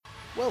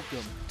Welcome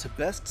to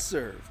Best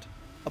Served,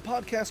 a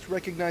podcast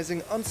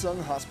recognizing unsung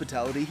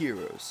hospitality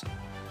heroes.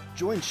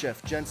 Join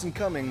Chef Jensen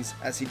Cummings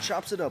as he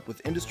chops it up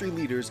with industry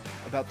leaders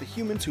about the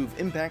humans who've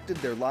impacted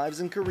their lives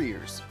and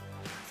careers.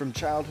 From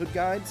childhood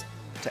guides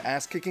to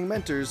ass-kicking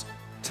mentors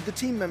to the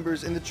team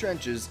members in the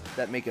trenches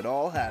that make it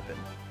all happen.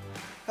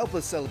 Help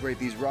us celebrate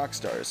these rock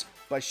stars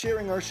by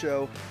sharing our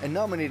show and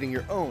nominating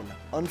your own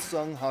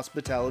unsung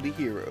hospitality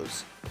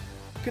heroes.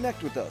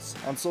 Connect with us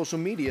on social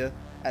media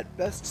at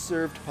Best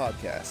Served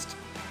Podcast.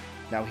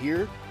 Now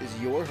here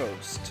is your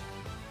host.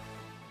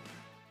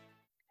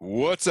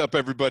 What's up,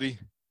 everybody?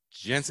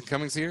 Jensen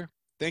Cummings here.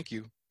 Thank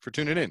you for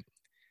tuning in.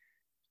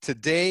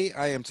 Today,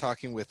 I am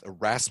talking with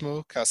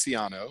Erasmo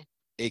Casiano,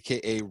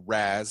 aka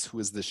Raz, who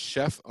is the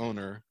chef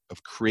owner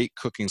of Create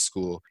Cooking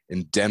School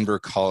in Denver,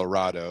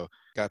 Colorado.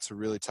 Got to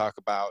really talk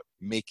about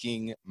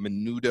making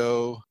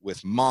menudo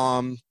with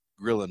mom,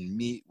 grilling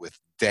meat with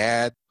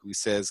dad, who he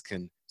says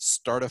can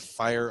start a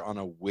fire on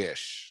a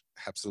wish.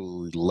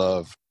 Absolutely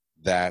love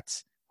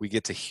that. We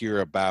get to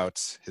hear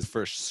about his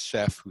first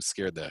chef who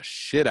scared the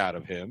shit out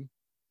of him,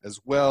 as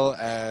well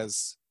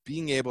as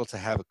being able to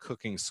have a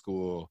cooking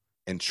school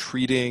and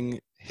treating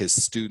his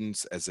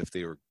students as if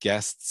they were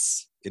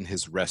guests in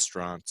his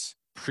restaurant.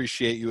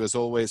 Appreciate you as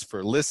always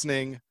for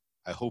listening.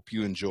 I hope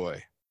you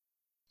enjoy.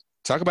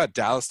 Talk about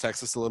Dallas,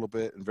 Texas a little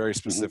bit, and very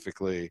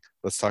specifically,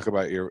 let's talk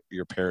about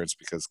your parents,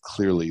 because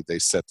clearly they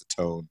set the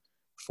tone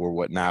for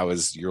what now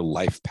is your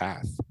life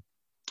path.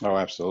 Oh,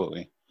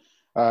 absolutely.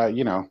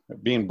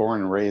 Being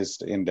born and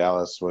raised in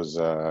Dallas was,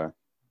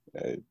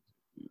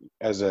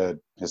 as a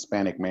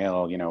Hispanic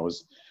male,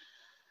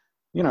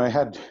 I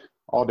had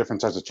all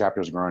different types of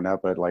chapters growing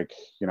up, but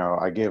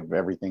I give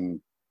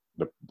everything,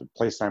 the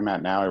place I'm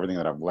at now, everything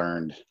that I've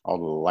learned, all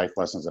the life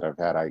lessons that I've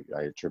had, I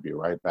attribute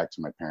right back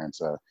to my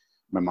parents.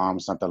 My mom,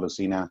 Santa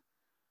Lucina,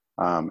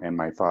 and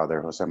my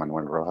father, Jose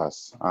Manuel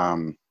Rojas.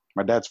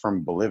 My dad's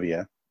from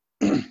Bolivia,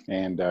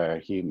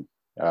 and he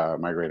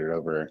migrated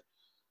over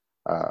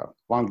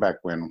long back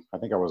when I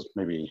think I was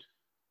maybe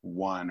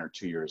 1 or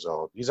 2 years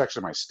old. He's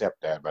actually my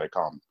stepdad, but I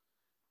call him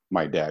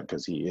my dad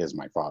because he is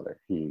my father.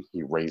 He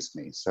raised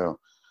me. So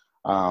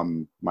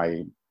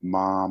my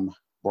mom,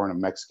 born of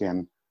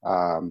Mexican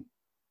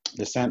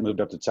descent, moved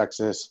up to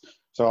Texas.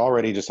 So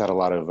already just had a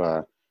lot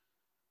of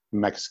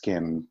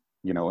Mexican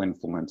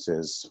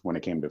influences when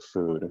it came to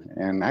food.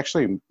 And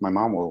actually, my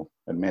mom will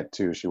admit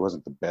too, she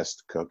wasn't the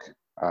best cook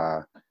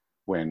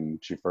when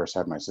she first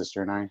had my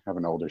sister and I. Have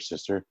an older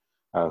sister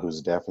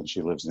who's deaf, and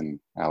she lives in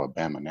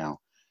Alabama now.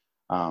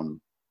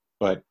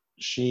 But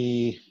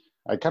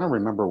I kind of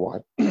remember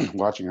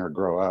watching her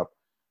grow up,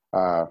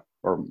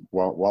 or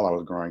while I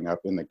was growing up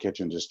in the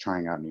kitchen, just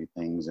trying out new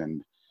things.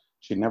 And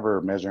she'd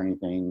never measure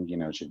anything.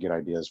 She'd get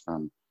ideas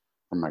from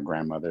my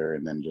grandmother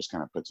and then just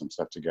kind of put some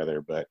stuff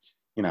together. But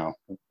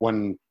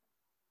one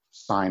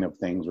sign of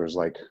things was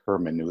like her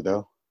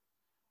menudo.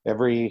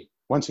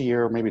 Once a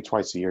year, maybe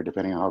twice a year,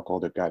 depending on how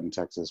cold it got in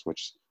Texas,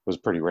 which was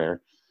pretty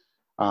rare.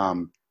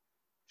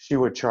 She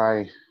would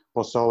try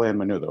pozole and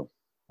menudo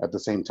at the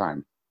same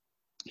time.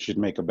 She'd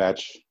make a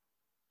batch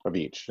of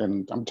each.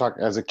 And I'm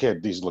talking, as a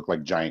kid, these look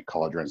like giant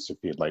cauldrons to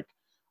feed like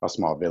a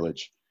small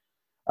village.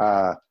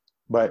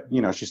 But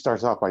she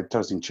starts off by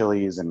toasting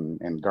chilies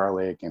and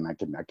garlic, and I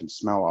can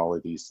smell all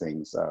of these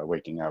things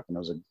waking up. And it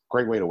was a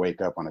great way to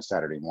wake up on a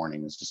Saturday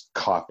morning. It's just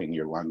coughing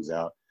your lungs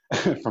out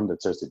from the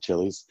toasted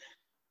chilies.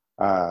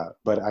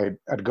 But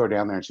I'd go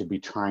down there, and she'd be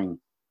trying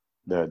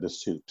the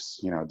soups,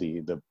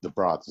 the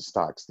broths, the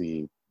stocks,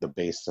 the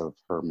base of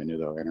her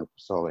menudo and her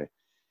pozole.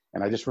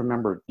 And I just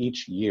remember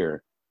each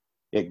year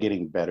it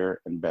getting better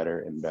and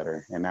better and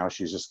better. And now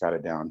she's just got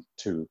it down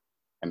to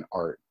an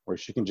art where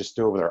she can just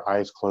do it with her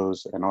eyes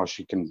closed, and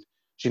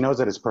she knows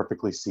that it's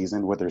perfectly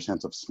seasoned with her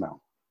sense of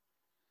smell.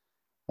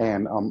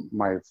 And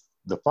my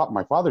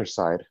father's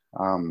side,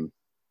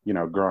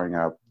 growing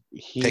up,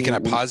 Hey, can I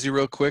pause you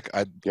real quick?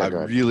 I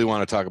really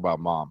want to talk about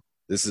mom.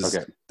 This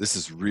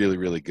is really,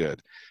 really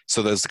good.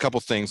 So there's a couple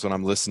things when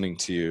I'm listening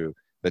to you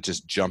that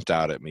just jumped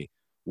out at me.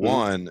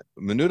 One,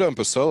 menudo and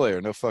pozole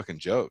are no fucking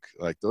joke.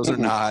 Like those are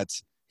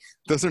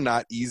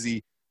not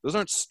easy. Those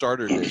aren't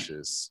starter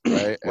dishes,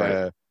 right?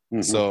 Right.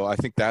 So I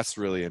think that's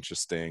really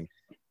interesting.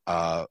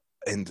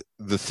 And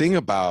the thing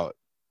about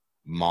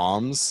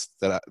moms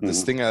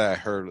this thing that I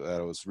heard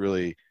that was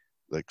really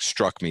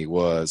struck me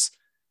was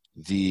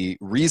the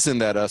reason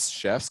that us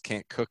chefs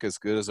can't cook as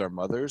good as our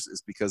mothers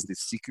is because the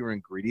secret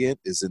ingredient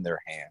is in their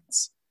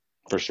hands.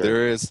 For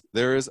sure.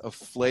 There is a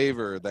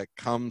flavor that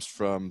comes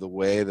from the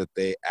way that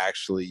they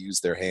actually use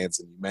their hands.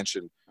 And you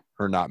mentioned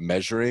her not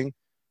measuring.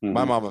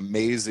 My mom,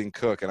 amazing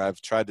cook, and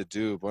I've tried to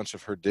do a bunch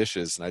of her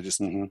dishes, and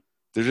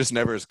they're just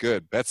never as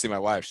good. Betsy, my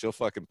wife, she'll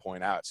fucking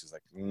point out. She's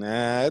like,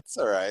 nah, it's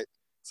all right.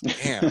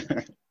 It's, damn,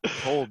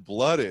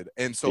 cold-blooded.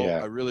 And so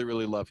I really,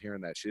 really love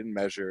hearing that. She didn't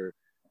measure,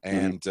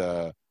 and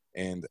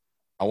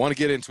I want to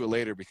get into it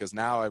later because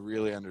now I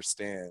really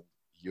understand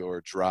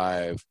your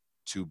drive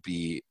to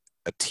be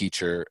a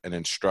teacher, an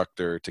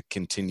instructor, to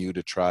continue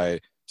to try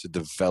to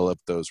develop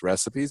those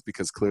recipes,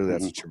 because clearly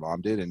that's what your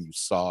mom did, and you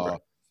saw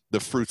the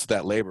fruits of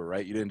that labor,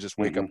 right? You didn't just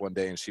wake Mm-hmm. up one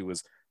day and she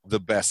was the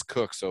best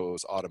cook, so it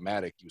was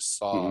automatic. You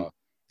Mm-hmm. saw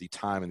the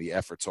time and the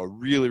effort. So I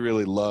really,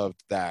 really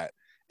loved that.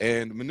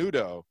 And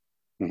menudo,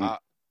 Mm-hmm.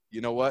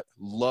 you know what?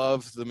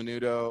 Love the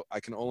menudo. I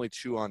can only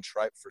chew on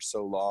tripe for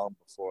so long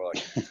before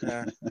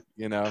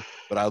you know,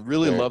 but I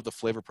really Sure. love the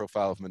flavor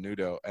profile of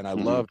menudo. And I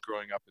Mm-hmm. loved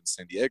growing up in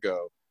San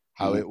Diego,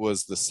 how Mm-hmm. it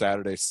was the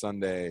Saturday,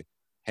 Sunday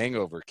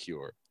hangover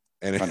cure.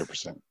 And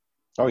 100%.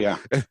 Oh yeah.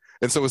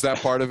 and so was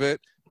that part of it?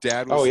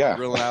 Dad Oh was yeah.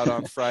 grilling out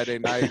on Friday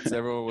nights.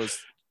 Everyone was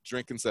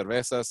drinking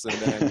cervezas,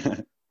 and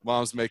then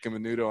mom's making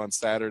menudo on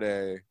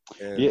Saturday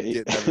and Yeah.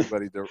 getting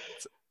everybody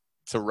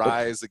to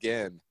rise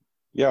again.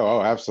 Yeah.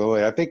 Oh,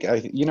 absolutely. I think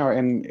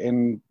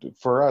and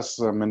for us,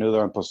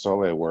 menudo and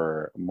pozole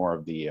were more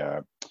of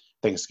the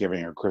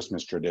Thanksgiving or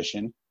Christmas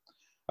tradition,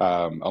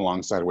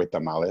 alongside with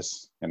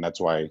tamales, and that's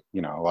why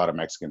a lot of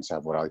Mexicans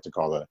have what I like to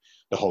call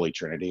the Holy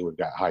Trinity. We've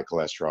got high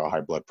cholesterol,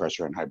 high blood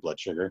pressure, and high blood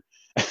sugar,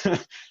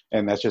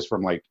 and that's just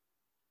from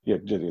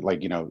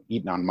eating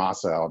on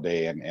masa all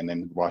day and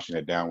then washing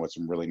it down with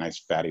some really nice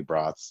fatty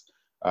broths.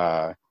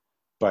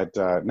 But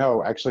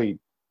no, actually,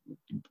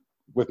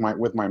 with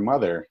my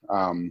mother,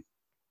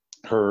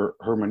 her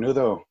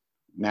menudo.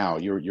 Now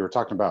you were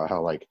talking about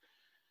how you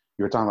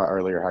were talking about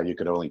earlier how you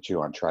could only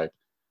chew on tripe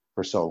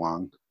for so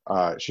long.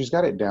 She's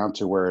got it down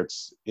to where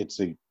it's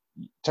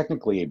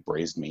technically a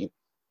braised meat,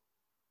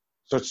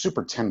 so it's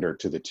super tender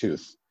to the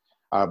tooth,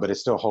 but it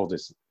still holds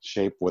its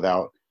shape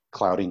without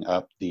clouding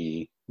up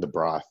the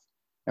broth.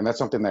 And that's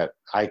something that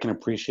I can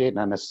appreciate,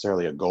 not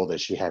necessarily a goal that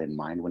she had in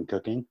mind when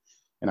cooking.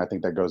 And I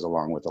think that goes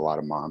along with a lot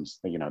of moms.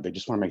 They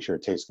just want to make sure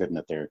it tastes good and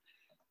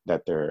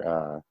that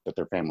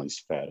their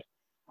family's fed.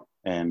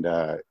 And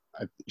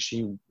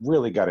she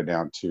really got it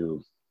down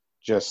to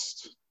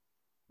just,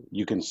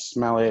 you can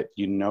smell it,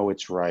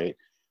 it's right.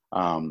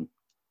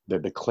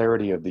 The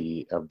clarity of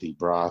the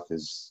broth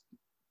is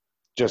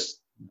just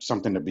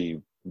something to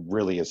be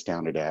really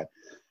astounded at.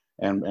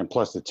 And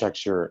plus the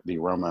texture, the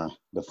aroma,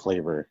 the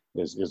flavor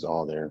is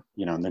all there,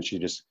 and then she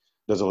just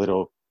does a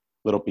little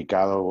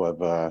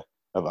picado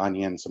of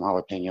onion, some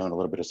jalapeno, and a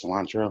little bit of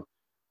cilantro.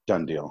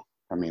 Done deal.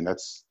 I mean,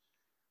 that's,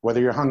 whether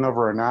you're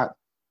hungover or not,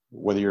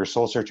 whether you're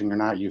soul searching or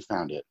not, you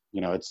found it.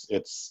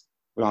 It's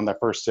on that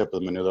first sip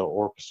of menudo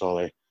or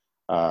pozole,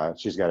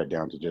 she's got it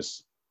down to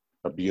just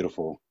a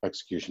beautiful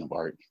execution of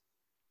art.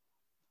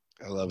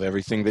 I love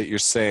everything that you're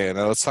saying.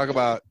 Now let's talk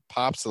about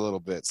Pops a little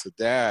bit. So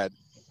Dad,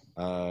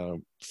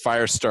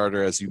 fire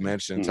starter, as you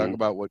mentioned. Mm-hmm. Talk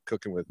about what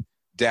cooking with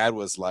Dad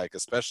was like,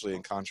 especially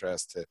in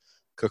contrast to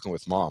cooking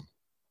with Mom.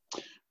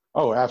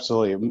 Oh,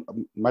 absolutely.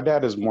 My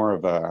dad is more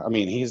of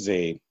he's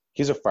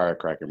a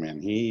firecracker, man.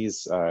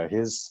 He's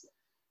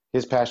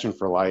his passion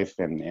for life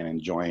and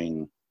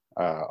enjoying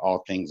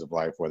all things of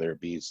life, whether it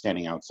be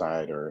standing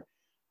outside or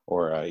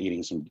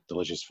eating some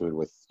delicious food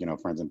with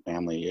friends and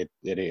family.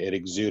 It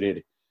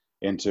exuded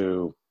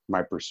into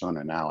my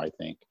persona now, I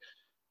think.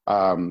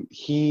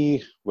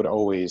 He would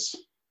always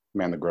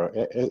man the grill.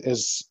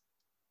 Is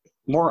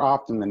more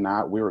often than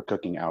not, we were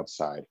cooking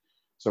outside.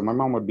 So my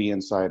mom would be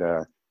inside,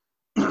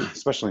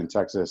 especially in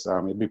Texas.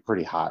 It'd be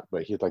pretty hot,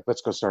 but he'd like,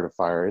 let's go start a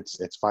fire.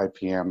 It's 5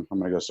 p.m. I'm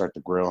gonna go start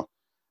the grill.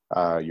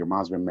 Your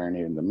mom's been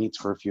marinating the meats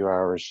for a few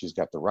hours. She's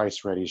got the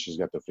rice ready. She's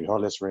got the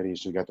frijoles ready.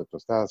 She's got the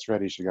tostadas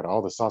ready. She got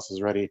all the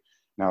sauces ready.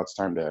 Now it's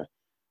time to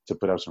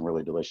put up some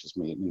really delicious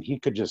meat. And he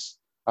could just,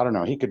 I don't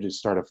know, he could just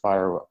start a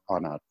fire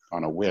on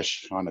a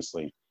wish,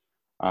 honestly,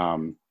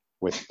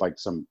 with like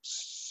some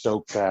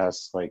soaked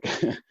ass, like,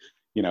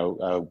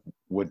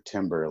 wood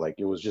timber. Like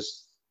it was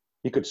just,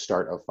 he could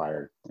start a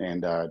fire.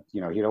 And,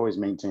 he'd always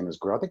maintain this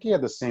grill. I think he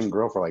had the same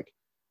grill for like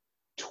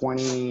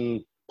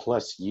 20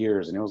 plus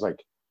years. And it was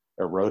like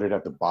eroded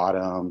at the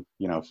bottom,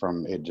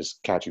 from it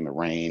just catching the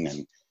rain.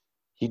 And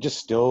he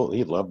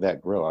loved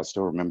that grill. I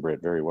still remember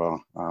it very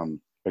well.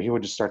 But he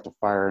would just start the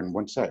fire, and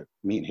once that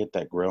meat hit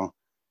that grill,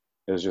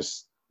 it was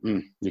just,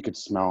 you could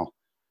smell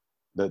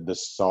the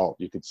salt,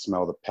 you could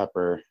smell the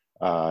pepper,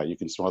 you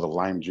can smell the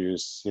lime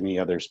juice, any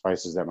other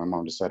spices that my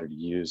mom decided to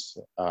use.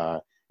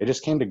 It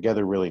just came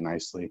together really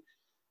nicely,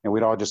 and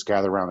we'd all just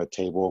gather around the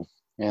table.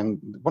 And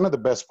one of the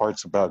best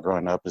parts about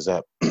growing up is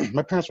that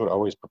my parents would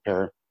always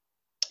prepare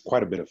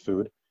quite a bit of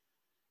food,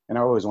 and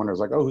I always wondered,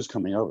 like, oh, who's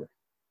coming over?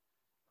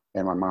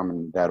 And my mom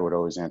and dad would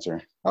always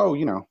answer, oh,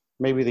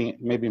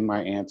 maybe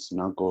my aunts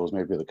and uncles,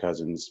 maybe the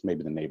cousins,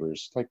 maybe the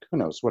neighbors, like, who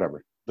knows,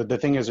 whatever. The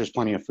thing is, there's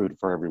plenty of food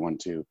for everyone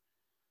to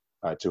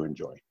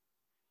enjoy.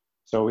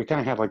 So we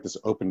kind of had like this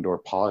open door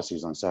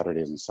policies on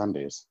Saturdays and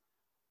Sundays.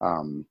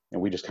 And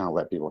we just kind of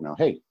let people know,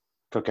 hey,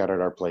 cook out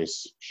at our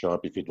place, show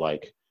up if you'd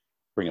like,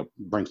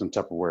 bring some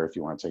Tupperware if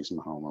you want to take some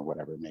home or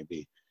whatever it may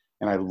be.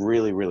 And I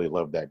really, really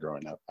loved that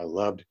growing up. I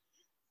loved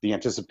the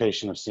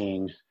anticipation of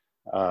seeing,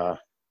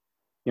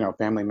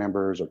 family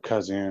members or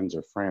cousins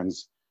or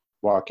friends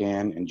walk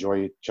in,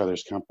 enjoy each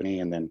other's company,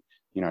 and then,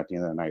 at the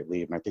end of the night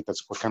leave. And I think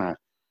that's what kind of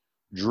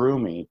drew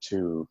me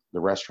to the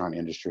restaurant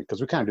industry,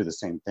 because we kind of do the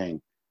same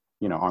thing,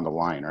 on the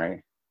line,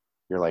 right?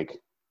 You're like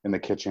in the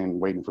kitchen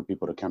waiting for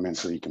people to come in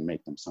so you can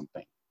make them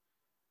something.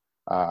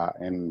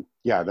 And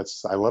yeah,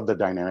 I love the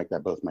dynamic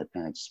that both my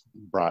parents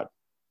brought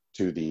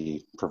to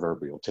the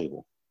proverbial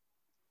table.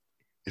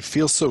 It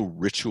feels so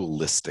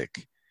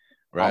ritualistic,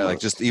 right? Like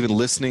Almost. just even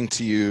listening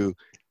to you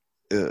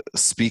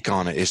speak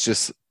on it,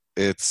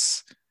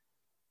 it's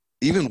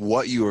even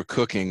what you were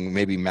cooking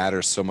maybe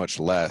matters so much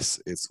less.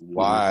 It's Mhm.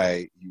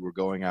 why you were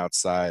going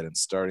outside and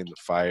starting the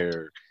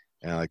fire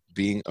and like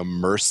being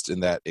immersed in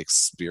that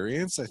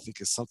experience, I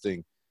think is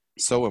something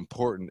so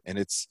important. And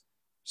it's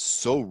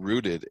so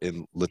rooted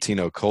in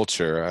Latino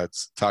culture. I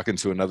was talking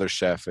to another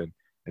chef and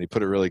he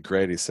put it really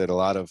great. He said a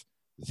lot of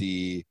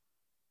the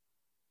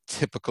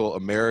typical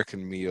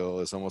American meal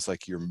is almost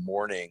like you're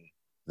mourning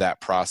that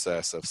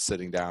process of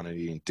sitting down and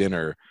eating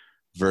dinner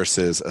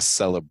versus a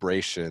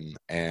celebration.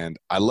 And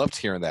I loved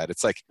hearing that.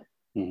 It's like,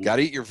 Mhm. got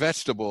to eat your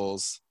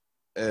vegetables.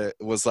 It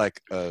was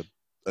like a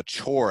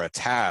chore, a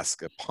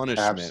task, a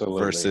punishment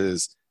Absolutely.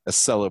 versus a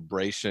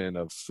celebration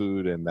of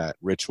food and that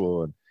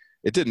ritual. And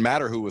it didn't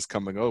matter who was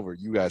coming over.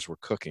 You guys were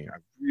cooking. I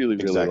really,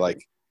 really like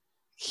Exactly.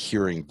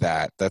 hearing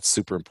that. That's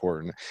super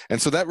important.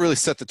 And so that really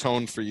set the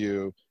tone for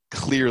you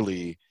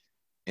clearly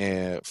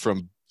and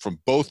from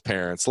both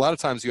parents. A lot of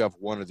times you have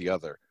one or the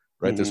other,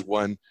 right? Hmm. There's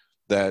one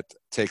that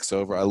takes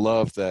over. I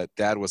love that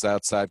dad was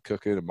outside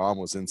cooking and mom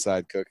was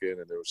inside cooking,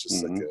 and there was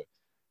just like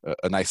Hmm.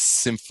 a nice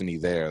symphony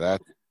there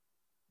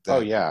Oh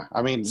that yeah.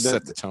 I mean,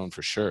 set the tone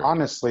for sure.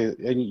 honestly,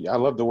 and I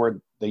love the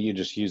word that you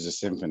just used, a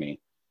symphony.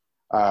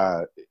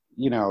 Uh,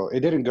 it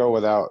didn't go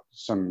without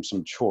some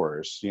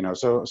chores.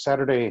 So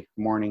Saturday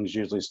mornings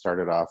usually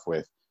started off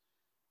with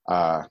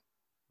uh,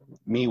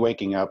 me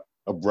waking up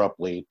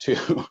abruptly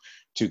to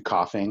to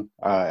coughing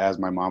as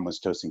my mom was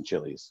toasting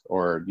chilies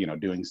or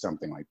doing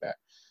something like that.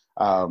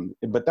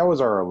 But that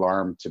was our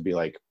alarm to be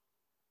like,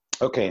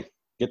 okay,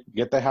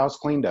 get the house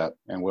cleaned up,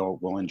 and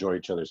we'll enjoy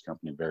each other's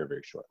company very,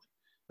 very shortly.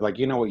 Like,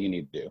 you know what you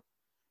need to do,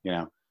 you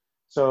know.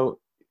 So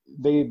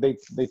they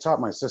taught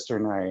my sister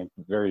and I at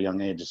a very young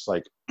age, just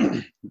like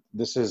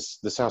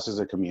this house is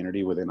a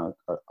community within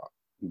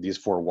these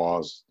four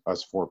walls,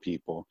 us four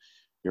people.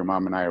 Your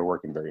mom and I are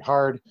working very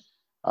hard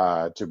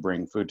to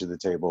bring food to the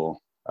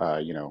table,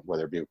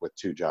 whether it be with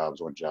two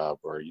jobs, one job,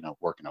 or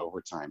working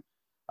overtime.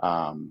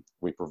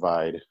 We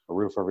provide a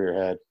roof over your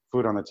head,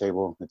 food on the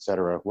table,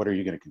 etc. What are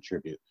you going to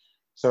contribute?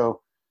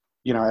 So,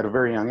 at a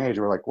very young age,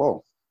 we're like,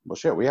 whoa, well,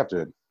 shit, we have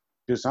to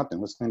do something.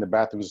 Let's clean the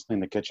bathrooms, let's clean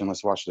the kitchen,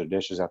 let's wash the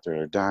dishes after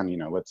they're done.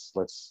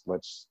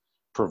 Let's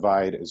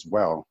provide as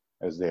well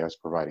as they are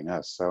providing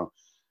us. So,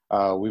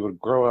 we would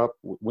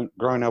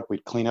growing up,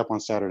 we'd clean up on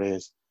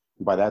Saturdays.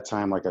 By that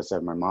time, like I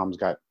said, my mom's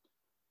got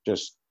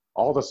just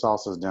all the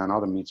salsas done,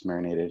 all the meats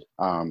marinated.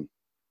 And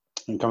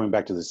coming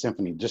back to the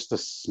symphony, just the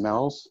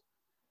smells,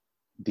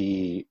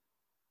 the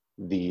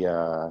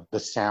the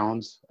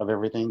sounds of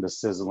everything, the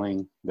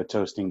sizzling, the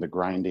toasting, the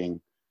grinding,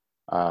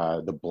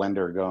 the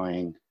blender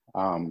going,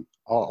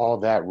 all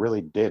that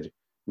really did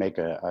make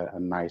a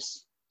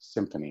nice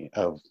symphony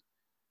of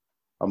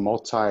a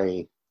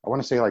I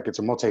want to say like it's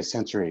a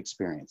multi-sensory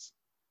experience,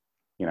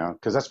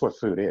 because that's what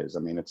food is. I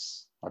mean,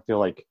 I feel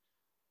like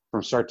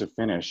from start to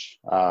finish,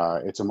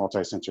 it's a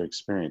multi-sensory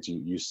experience.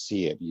 You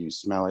see it, you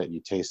smell it, you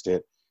taste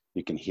it,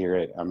 you can hear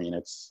it. I mean,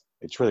 it's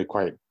really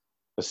quite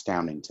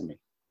astounding to me,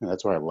 and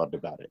that's what I loved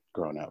about it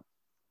growing up.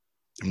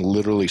 I'm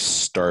literally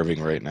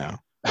starving right now.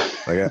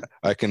 Like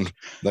I can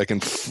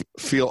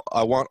feel.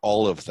 I want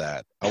all of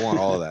that. I want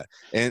all of that.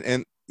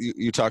 And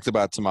you talked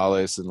about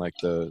tamales and like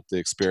the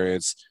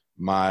experience.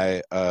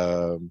 My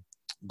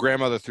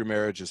grandmother through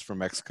marriage is from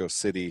Mexico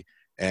City,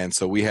 and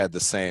so we had the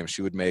same.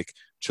 She would make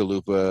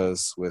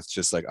chalupas with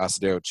just like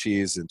asadero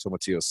cheese and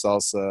tomatillo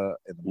salsa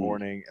in the Mm.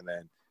 morning, and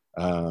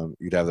then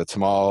you'd have the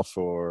tamal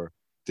for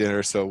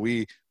dinner. So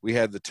we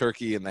had the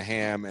turkey and the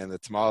ham and the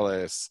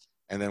tamales,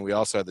 and then we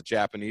also had the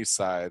Japanese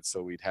side.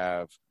 So we'd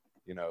have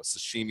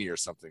sashimi or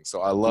something. So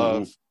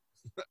Hmm.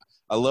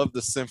 I love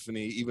the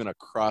symphony even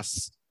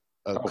across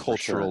Oh, for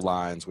cultural sure.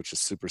 lines, which is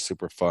super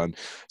super fun.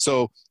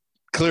 So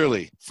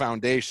clearly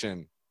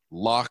foundation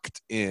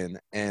locked in,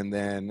 and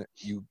then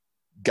you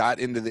got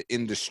into the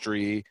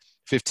industry.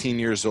 15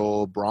 years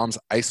old, Brahms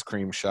Ice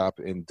Cream Shop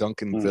in Hmm.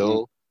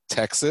 Duncanville,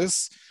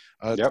 Texas.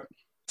 Uh, Yep.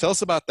 tell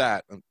us about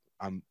that.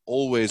 I'm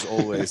always,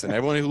 and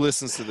everyone who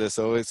listens to this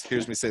always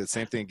hears me say the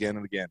same thing again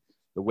and again.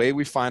 The way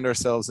we find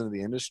ourselves in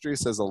the industry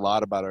says a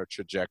lot about our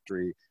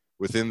trajectory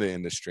within the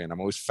industry, and I'm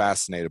always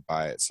fascinated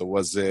by it. So,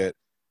 was it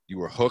you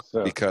were hooked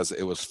So, because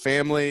it was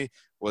family?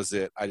 Was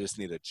it I just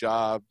need a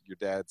job? Your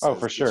dad oh, says,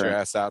 for "Get your sure.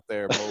 ass out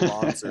there, mow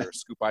lawns, or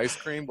scoop ice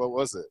cream." What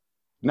was it?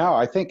 No,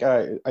 I think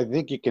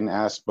you can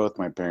ask both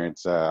my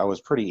parents. I was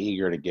pretty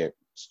eager to get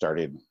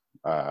started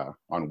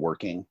on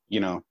working.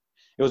 It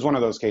was one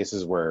of those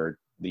cases where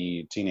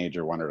the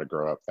teenager wanted to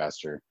grow up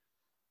faster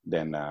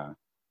than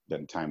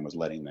than time was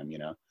letting them.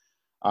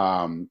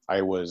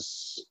 I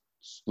was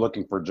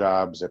looking for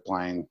jobs,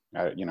 applying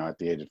at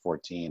the age of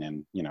 14,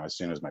 and as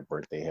soon as my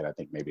birthday hit, I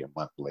think maybe a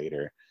month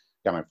later,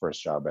 got my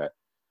first job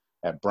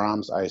at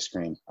Brahms Ice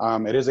Cream.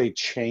 It is a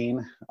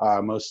chain,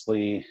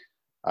 mostly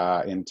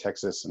in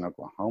Texas and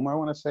Oklahoma, I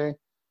want to say.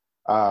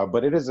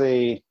 But it is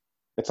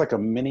it's like a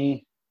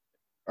mini.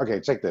 Okay,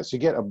 check this. You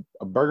get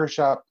a burger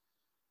shop,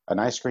 an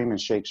ice cream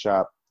and shake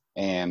shop,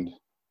 and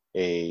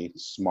a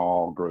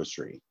small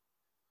grocery.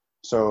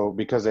 So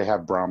because they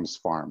have Brahms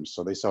Farms,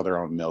 so they sell their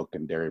own milk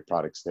and dairy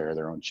products there,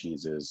 their own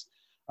cheeses,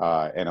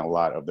 and a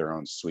lot of their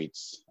own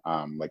sweets,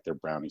 like their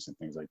brownies and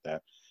things like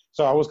that.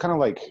 So I was kind of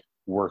like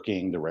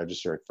working the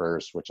register at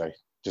first, which I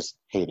just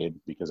hated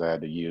because I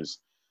had to use.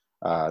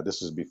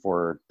 This was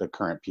before the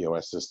current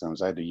POS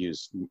systems. I had to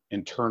use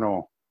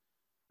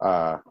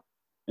uh,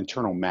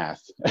 internal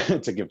math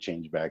to give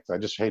change back. So I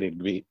just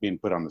hated being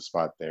put on the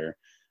spot there.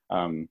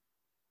 Um,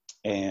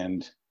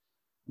 and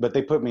but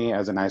they put me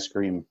as an ice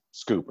cream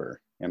scooper,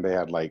 and they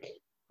had like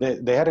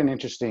they had an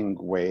interesting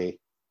way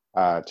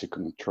to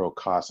control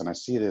costs. And I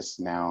see this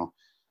now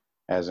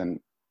as an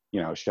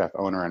chef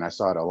owner, and I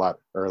saw it a lot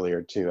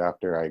earlier too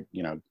after I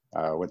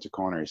went to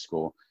culinary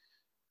school.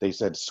 They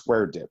said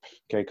square dip,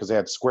 okay, because they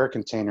had square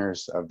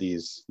containers of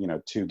these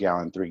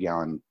 2-gallon,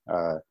 3-gallon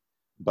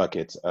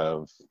buckets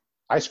of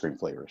ice cream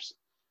flavors.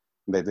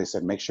 They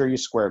said make sure you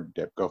square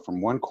dip, go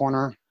from one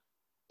corner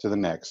to the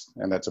next,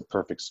 and that's a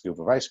perfect scoop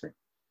of ice cream.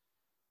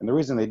 And the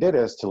reason they did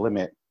it is to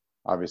limit,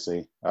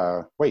 obviously,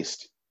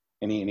 waste,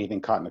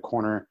 anything caught in the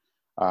corner,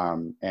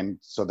 and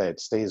so that it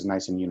stays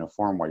nice and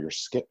uniform while you're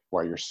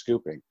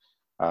scooping.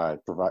 It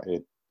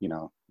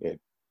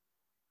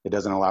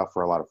doesn't allow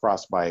for a lot of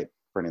frostbite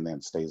for anything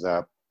that stays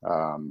up,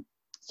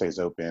 stays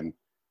open.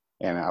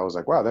 And I was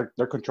like, wow,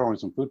 they're controlling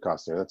some food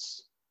costs there.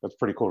 That's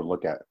pretty cool to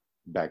look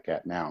back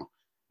at now.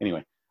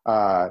 Anyway.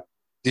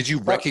 Did you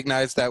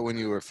recognize that when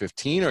you were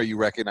 15, or you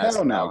recognized?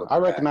 Hell no. I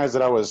recognized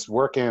that I was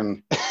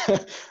working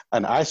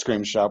an ice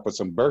cream shop with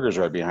some burgers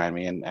right behind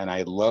me, and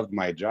I loved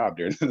my job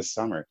during the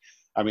summer.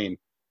 I mean,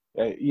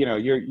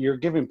 you're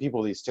giving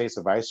people these tastes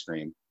of ice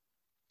cream,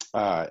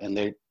 and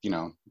they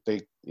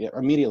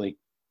immediately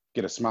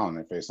get a smile on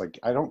their face. Like,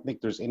 I don't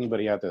think there's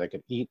anybody out there that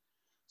could eat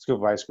a scoop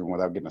of ice cream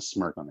without getting a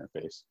smirk on their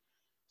face.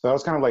 So that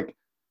was kind of like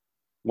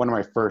one of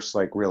my first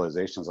like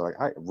realizations. Like,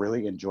 I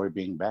really enjoy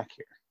being back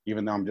here,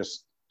 even though I'm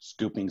just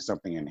scooping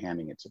something and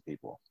handing it to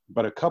people.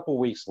 But a couple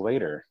weeks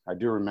later, I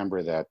do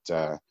remember that,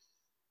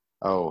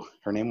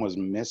 her name was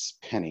Miss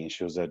Penny.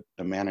 She was the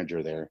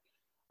manager there.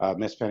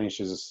 Miss Penny,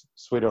 she's a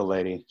sweet old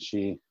lady.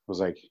 She was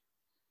like,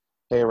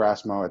 hey,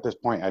 Erasmo. At this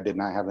point, I did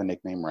not have the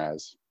nickname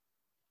Raz.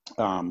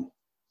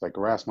 Like,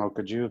 Erasmo,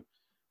 could you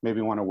maybe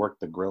want to work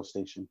the grill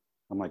station?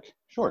 I'm like,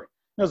 sure.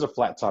 It was a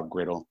flat top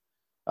griddle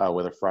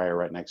with a fryer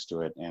right next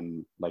to it,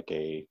 and like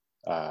a,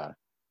 what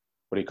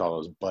do you call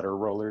those, butter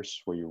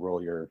rollers, where you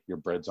roll your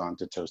breads on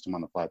to toast them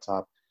on the flat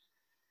top.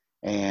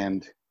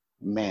 And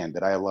man,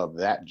 did I love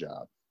that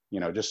job.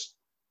 Just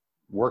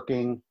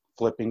working,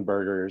 flipping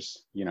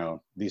burgers.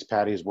 These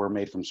patties were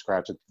made from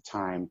scratch at the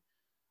time.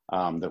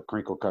 The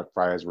crinkle cut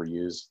fries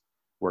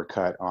were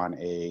cut on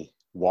a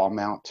wall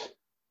mount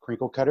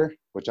crinkle cutter,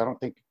 which I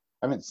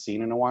haven't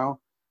seen in a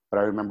while, but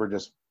I remember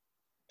just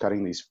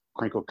cutting these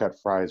crinkle cut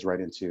fries right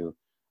into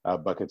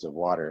buckets of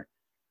water.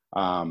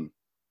 And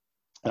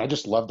I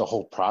just love the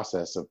whole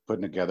process of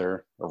putting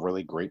together a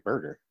really great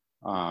burger.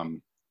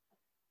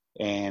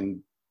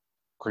 And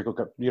crinkle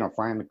cut,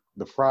 frying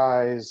the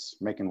fries,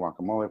 making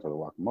guacamole for the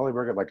guacamole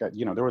burger. Like,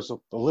 there was a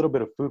little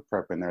bit of food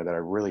prep in there that I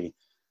really,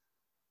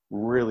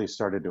 really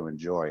started to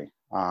enjoy.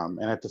 And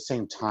at the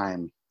same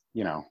time,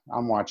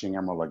 I'm watching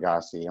Emeril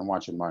Lagasse, I'm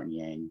watching Martin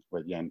Yang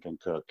with Yan Can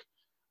Cook,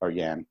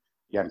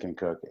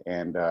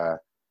 and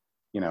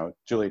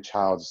Julia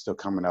Childs is still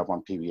coming up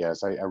on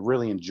PBS. I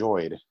really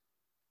enjoyed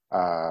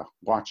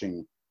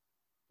watching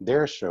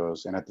their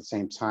shows, and at the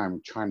same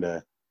time trying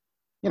to,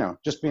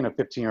 just being a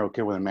 15-year-old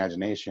kid with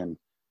imagination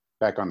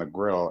back on the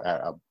grill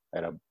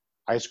at a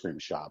ice cream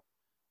shop,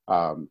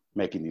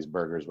 making these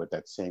burgers with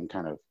that same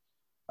kind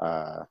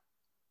of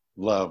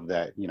love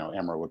that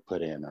Emeril would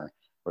put in, or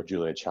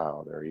Julia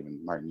Child, or even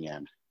Martin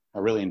Yan. I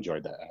really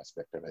enjoyed that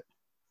aspect of it.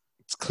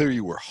 It's clear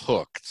you were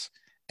hooked,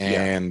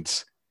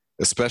 and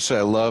especially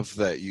I love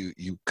that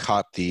you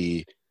caught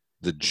the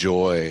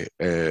joy,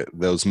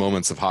 those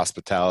moments of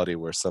hospitality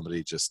where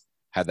somebody just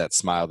had that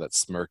smile, that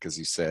smirk, as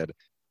you said.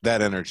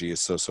 That energy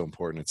is so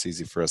important. It's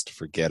easy for us to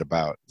forget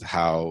about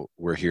how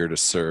we're here to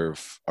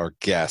serve our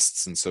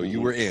guests. And so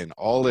you were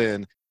all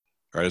in.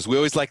 All right, as we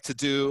always like to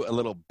do, a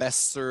little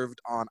best served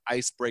on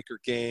icebreaker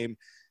game.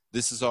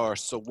 This is our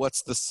So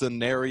What's the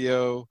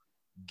Scenario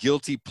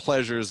Guilty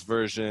Pleasures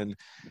version.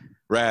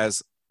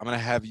 Raz, I'm going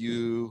to have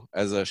you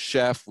as a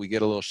chef. We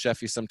get a little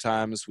chefy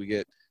sometimes. We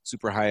get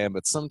super high end,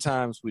 but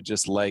sometimes we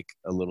just like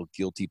a little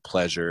guilty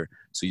pleasure.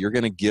 So you're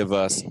going to give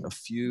us a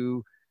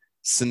few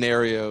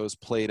scenarios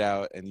played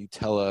out, and you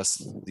tell us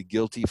the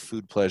guilty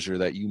food pleasure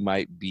that you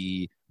might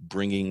be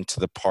bringing to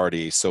the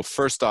party. So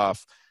first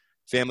off,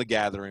 family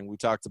gathering. We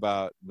talked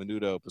about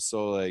menudo,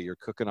 pozole, you're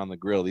cooking on the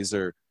grill. These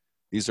are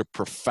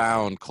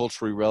profound,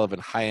 culturally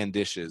relevant, high-end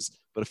dishes.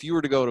 But if you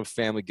were to go to a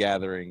family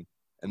gathering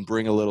and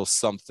bring a little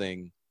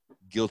something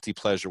guilty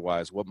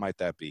pleasure-wise, what might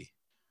that be?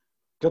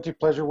 Guilty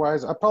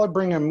pleasure-wise, I'd probably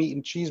bring a meat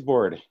and cheese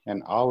board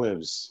and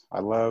olives. I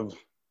love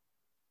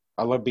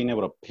being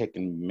able to pick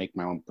and make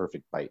my own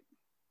perfect bite.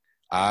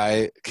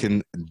 I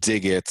can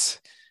dig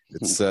it.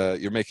 It's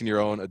you're making your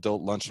own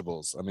adult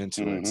Lunchables. I'm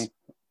into it.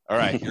 All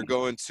right, you're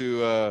going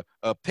to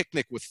a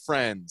picnic with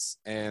friends,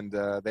 and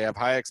they have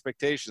high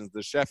expectations.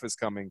 The chef is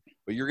coming,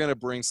 but you're going to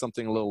bring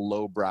something a little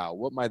lowbrow.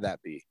 What might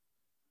that be?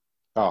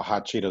 Oh,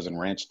 hot Cheetos and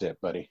ranch dip,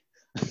 buddy.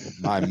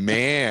 My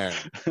man.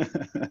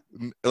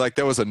 Like,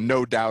 that was a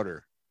no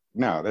doubter.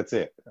 No, that's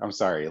it. I'm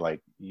sorry.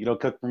 Like, you don't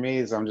cook for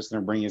me, so I'm just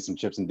gonna bring you some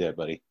chips and dip,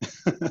 buddy.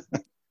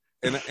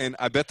 And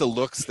I bet the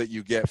looks that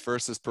you get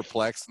first is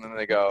perplexed, and then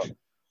they go,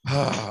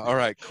 oh, all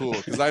right, cool.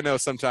 Because I know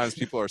sometimes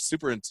people are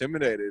super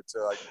intimidated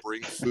to like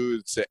bring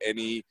food to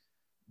any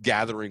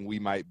gathering we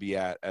might be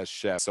at as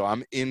chefs. So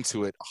I'm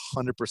into it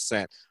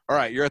 100%. All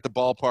right, you're at the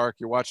ballpark,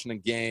 you're watching a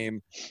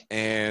game,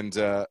 and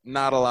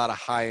not a lot of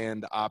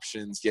high-end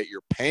options, yet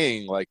you're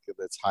paying like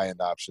it's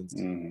high-end options.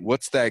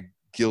 What's that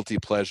guilty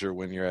pleasure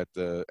when you're at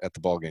the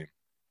ball game?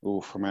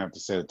 Oof, I'm gonna have to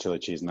say the chili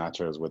cheese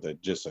nachos with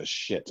just a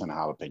shit ton of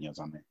jalapenos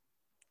on there.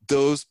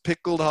 Those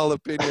pickled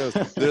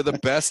jalapenos, they're the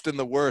best and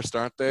the worst,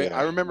 aren't they? Yeah,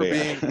 I remember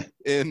being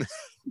in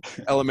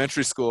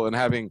elementary school and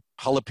having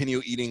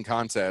jalapeno eating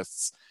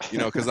contests,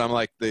 because I'm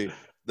like the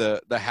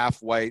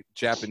half white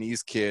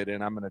Japanese kid,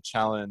 and I'm going to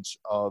challenge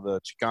all the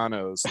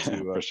Chicanos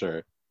to for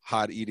sure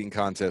hot eating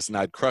contest, and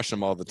I'd crush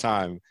them all the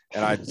time.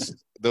 And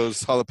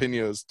those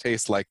jalapenos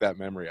taste like that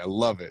memory. I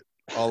love it,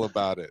 all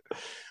about it.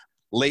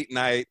 Late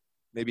night,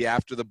 maybe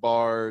after the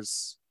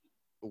bars,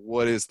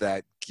 what is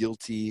that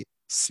guilty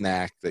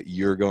snack that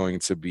you're going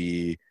to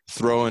be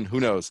throwing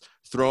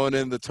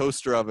in the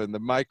toaster oven, the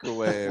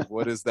microwave?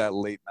 What is that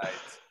late night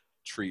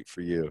treat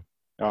for you?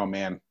 Oh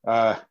man,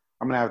 I'm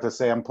gonna have to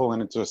say I'm pulling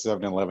into a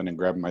 7-Eleven and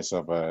grabbing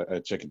myself a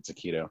chicken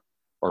taquito,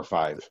 or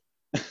 5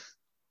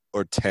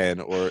 or 10,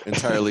 or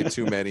entirely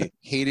too many.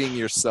 Hating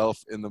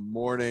yourself in the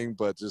morning,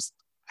 but just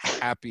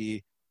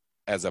happy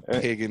as a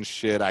pig in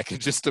shit. I can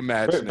just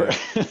imagine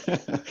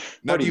it.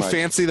 Now, do you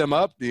fancy them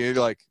up? Do you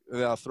like,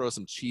 I'll throw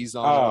some cheese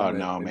on them?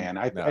 Oh, no, man.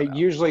 No.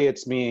 Usually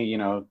it's me,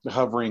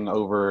 hovering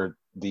over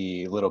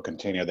the little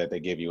container that they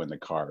give you in the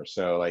car.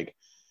 So, like,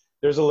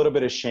 there's a little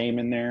bit of shame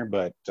in there,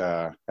 but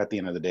at the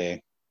end of the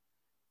day,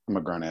 I'm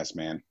a grown-ass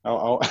man.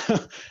 I'll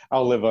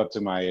I'll live up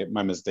to my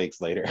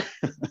mistakes later.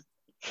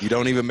 You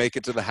don't even make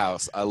it to the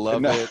house. I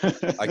love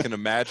it. I can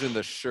imagine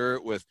the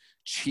shirt with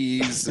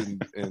cheese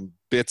and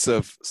bits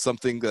of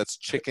something that's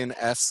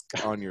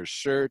chicken-esque on your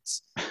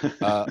shirts.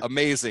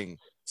 Amazing.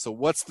 So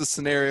what's the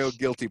scenario?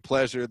 Guilty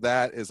pleasure.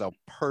 That is a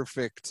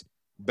perfect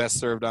best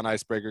served on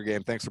icebreaker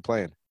game. Thanks for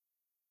playing.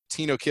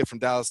 Tino kid from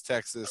Dallas,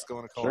 Texas,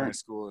 going to culinary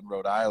school in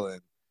Rhode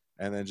Island,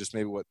 and then just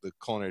maybe what the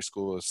culinary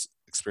school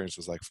experience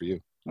was like for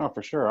you. Oh,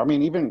 for sure. I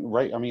mean,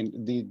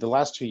 the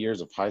last 2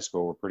 years of high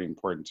school were pretty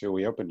important too.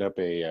 We opened up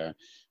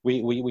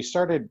we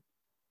started,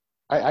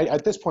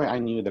 at this point I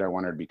knew that I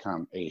wanted to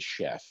become a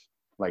chef,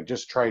 like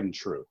just tried and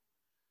true.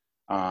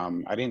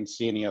 I didn't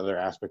see any other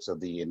aspects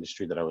of the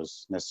industry that I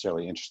was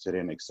necessarily interested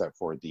in, except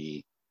for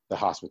the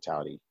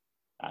hospitality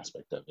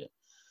aspect of it,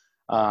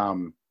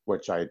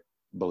 which I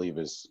believe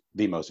is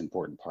the most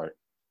important part.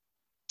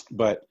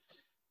 But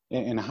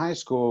in high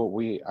school,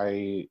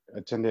 I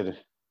attended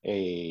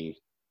a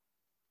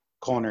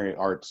culinary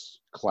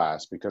arts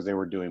class because they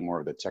were doing more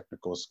of the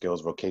technical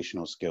skills,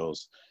 vocational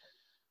skills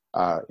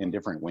in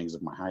different wings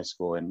of my high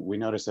school. And we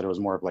noticed that it was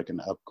more of like an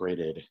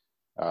upgraded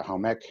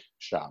home ec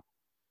shop.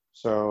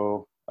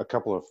 So a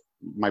couple of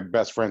my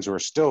best friends, who are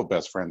still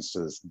best friends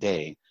to this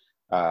day,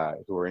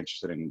 who were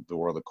interested in the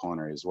world of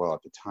culinary as well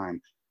at the time,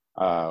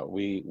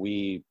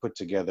 we put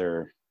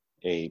together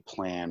a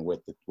plan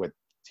with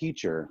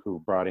teacher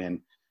who brought in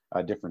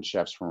different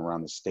chefs from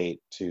around the state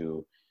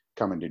to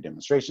come and do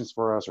demonstrations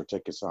for us or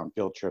take us on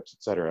field trips,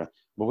 etc.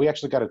 But we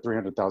actually got a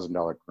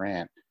 $300,000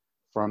 grant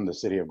from the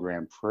city of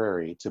Grand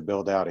Prairie to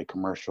build out a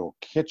commercial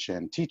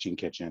teaching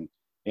kitchen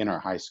in our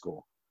high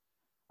school.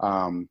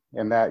 And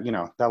that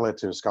led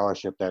to a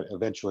scholarship that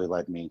eventually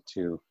led me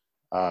to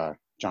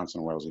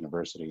Johnson Wales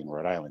University in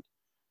Rhode Island.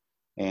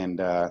 And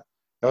that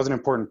was an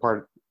important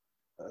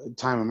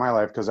time in my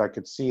life, because I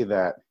could see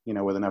that,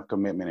 with enough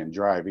commitment and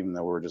drive, even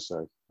though we were just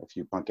a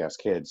few punk ass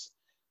kids,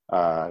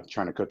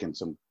 trying to cook in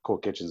some cool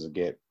kitchens and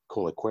get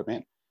cool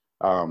equipment.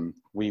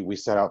 We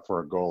set out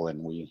for a goal,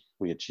 and we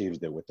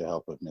achieved it with the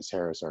help of Miss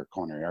Harris, our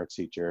culinary arts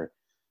teacher,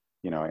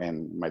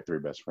 and my 3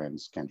 best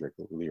friends, Kendrick,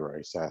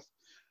 Leroy, Seth.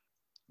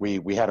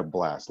 We had a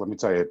blast. Let me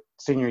tell you,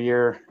 senior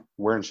year,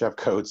 wearing chef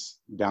coats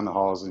down the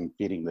halls and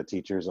feeding the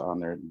teachers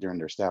during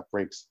their staff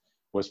breaks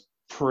was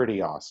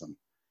pretty awesome.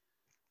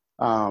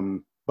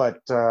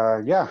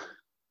 Yeah,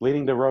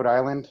 leading to Rhode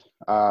Island,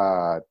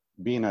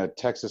 being a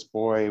Texas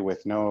boy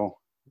with no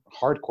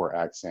hardcore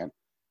accent,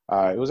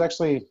 it was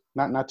actually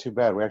not too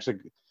bad. We actually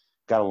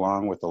got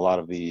along with a lot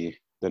of the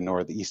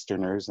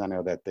Northeasterners. I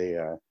know that they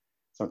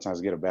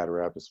sometimes get a bad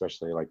rep,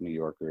 especially like New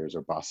Yorkers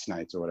or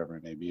Bostonites or whatever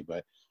it may be.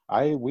 But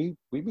we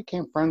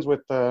became friends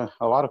with a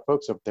lot of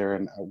folks up there.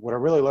 And what I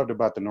really loved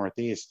about the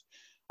Northeast,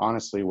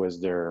 honestly,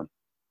 was their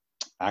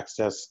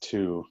access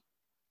to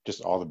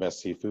just all the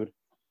best seafood.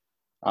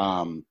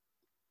 And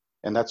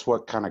that's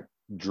what kind of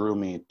drew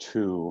me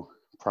to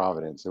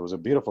Providence. It was a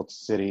beautiful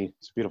city.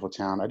 It's a beautiful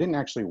town. I didn't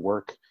actually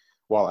work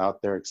while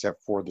out there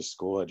except for the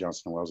school at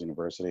Johnson & Wales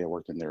University. I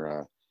worked in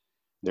their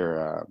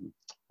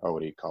oh, what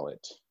do you call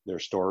it? Their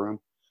storeroom.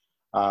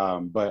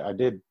 But I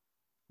did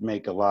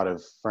make a lot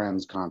of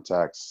friends,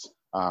 contacts,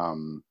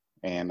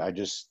 and I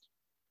just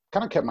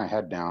kind of kept my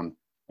head down,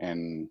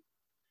 and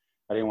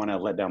I didn't want to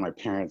let down my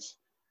parents.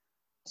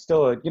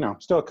 Still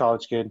a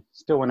college kid,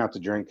 still went out to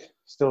drink,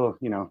 still,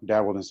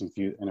 dabbled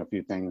in a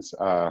few things.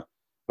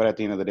 But at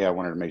the end of the day, I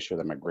wanted to make sure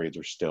that my grades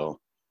were still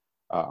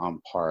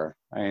on par.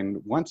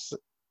 And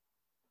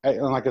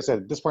like I said,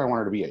 at this point, I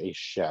wanted to be a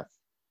chef.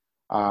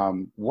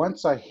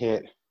 Once I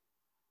hit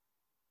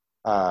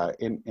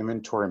in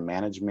inventory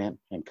management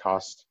and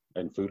cost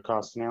and food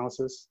cost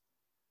analysis,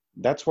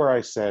 that's where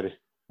I said,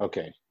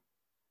 okay,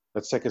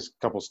 let's take a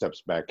couple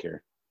steps back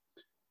here.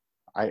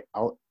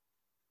 I'll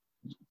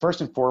first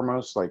and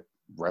foremost, like,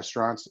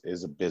 restaurants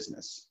is a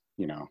business.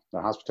 The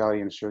hospitality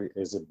industry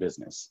is a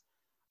business.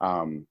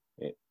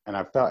 And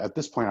I felt at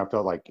this point, I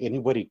felt like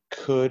anybody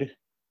could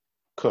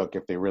cook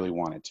if they really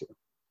wanted to.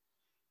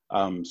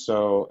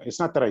 So it's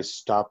not that I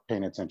stopped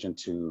paying attention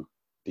to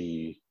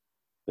the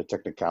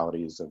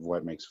technicalities of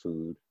what makes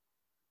food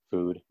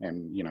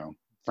and,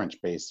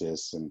 French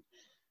basis and,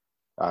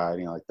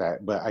 like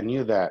that. But I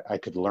knew that I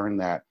could learn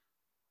that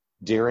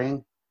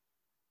during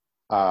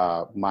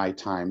my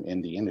time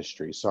in the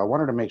industry. So I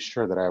wanted to make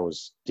sure that I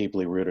was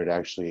deeply rooted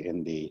actually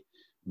in the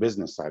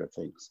business side of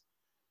things.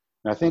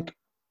 And I think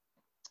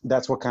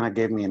that's what kind of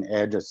gave me an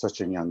edge at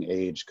such a young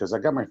age, because I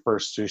got my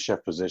first sous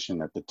chef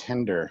position at the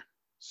tender,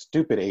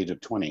 stupid age of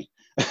 20,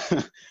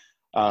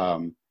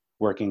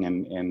 working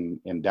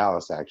in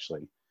Dallas,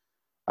 actually.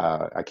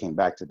 I came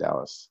back to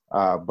Dallas.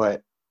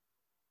 But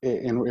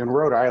in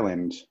Rhode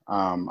Island,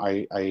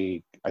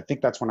 I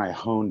think that's when I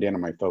honed in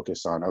on my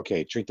focus on,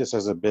 okay, treat this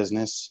as a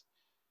business,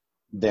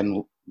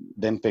 then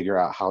figure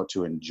out how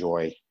to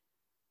enjoy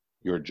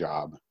your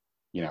job.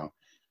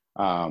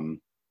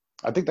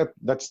 I think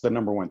that's the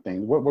number one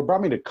thing. What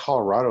brought me to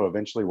Colorado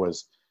eventually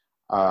was,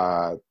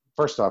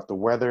 first off, the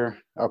weather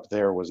up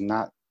there was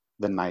not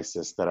the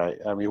nicest. I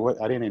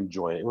didn't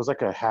enjoy it. It was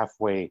like a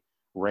halfway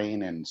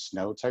rain and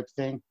snow type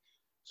thing.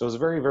 So it was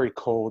very, very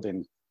cold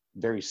and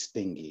very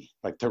stingy.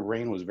 Like, the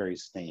rain was very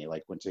stingy,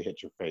 like once it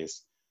hit your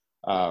face.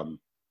 I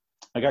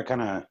got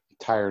kind of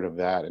tired of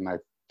that, and I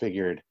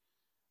figured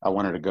I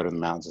wanted to go to the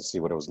mountains and see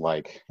what it was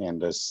like,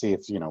 and to see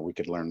if we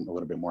could learn a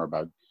little bit more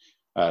about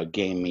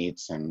game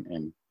meats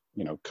and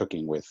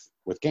cooking with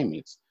game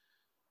meats.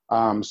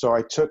 So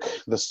I took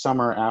the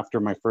summer after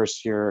my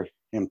first year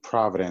in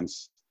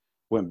Providence,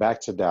 went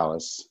back to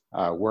Dallas,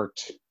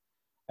 worked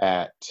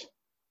at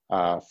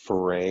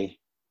Foray,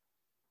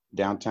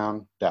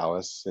 downtown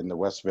Dallas in the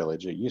West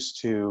Village. It used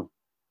to,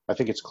 I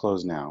think it's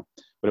closed now,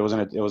 but it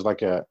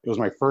was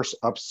my first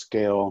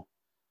upscale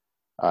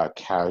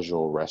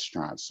casual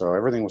restaurant. So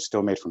everything was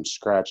still made from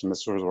scratch, and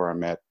this was where I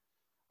met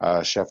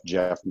Chef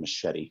Jeff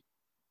Machete.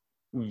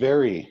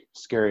 Very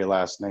scary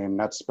last name,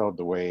 not spelled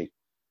the way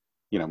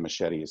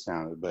Machete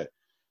sounded, but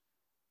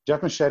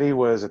Jeff Machete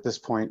was at this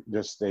point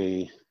just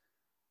he's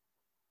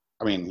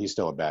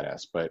still a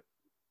badass, but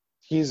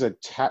he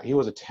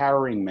was a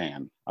towering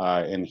man,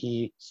 and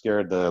he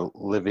scared the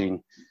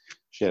living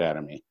shit out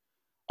of me.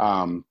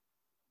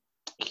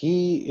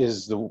 He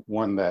is the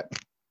one that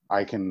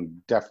I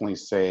can definitely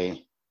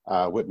say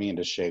whipped me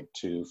into shape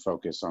to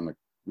focus on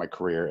my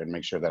career and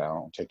make sure that I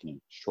don't take any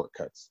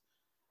shortcuts.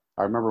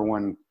 I remember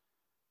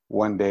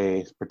one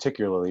day,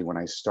 particularly when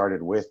I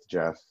started with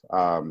Jeff,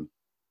 I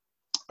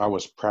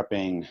was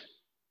prepping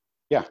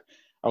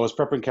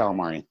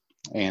calamari,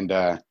 and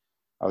I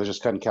was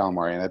just cutting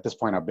calamari. And at this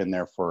point, I've been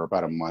there for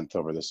about a month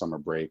over the summer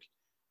break,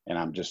 and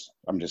I just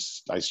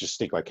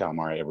steak like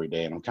calamari every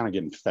day, and I'm kind of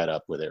getting fed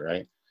up with it,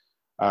 right?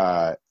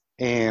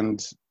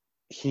 And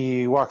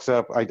he walks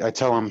up. I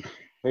tell him,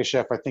 "Hey,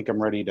 chef, I think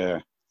I'm ready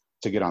to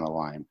get on the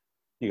line."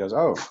 He goes,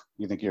 "Oh,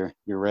 you think you're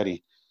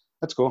ready?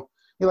 That's cool."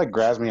 He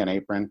grabs me an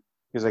apron.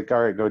 He's like,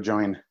 "All right, go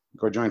join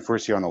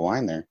Furcio on the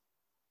line there."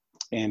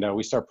 And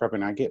we start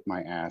prepping. I get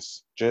my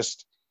ass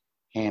just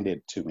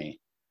handed to me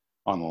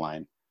on the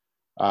line.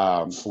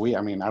 I don't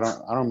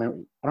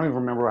even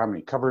remember how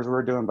many covers we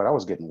were doing, but I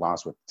was getting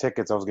lost with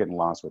tickets. I was getting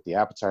lost with the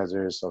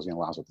appetizers. I was getting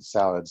lost with the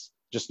salads,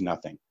 just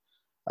nothing.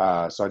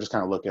 So I just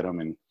kind of look at him,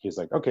 and he's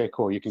like, "Okay,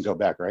 cool. You can go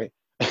back." Right.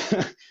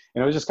 And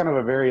it was just kind of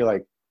a very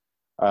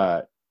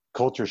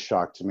culture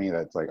shock to me.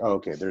 That's like, oh,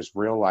 okay, there's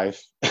real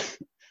life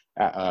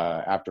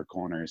after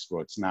culinary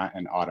school. It's not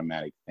an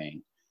automatic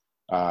thing.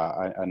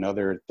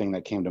 Another thing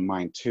that came to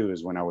mind too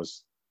is when I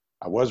was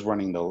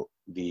running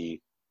the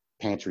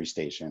pantry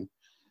station,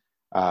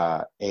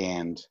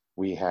 and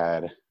we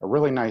had a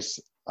really nice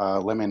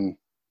lemon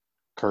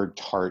curd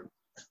tart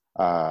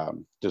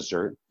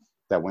dessert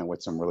that went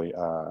with some really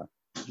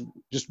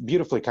just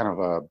beautifully kind of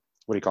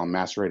what do you call them,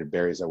 macerated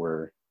berries there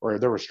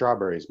were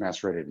strawberries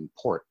macerated in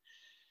port,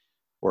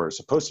 or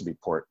supposed to be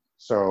port.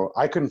 So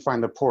I couldn't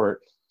find the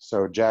port.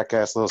 So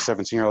jackass little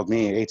 17-year-old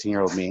me,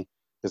 18-year-old me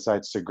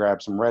decides to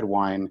grab some red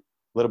wine, a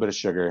little bit of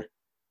sugar,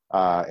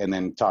 and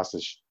then toss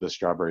the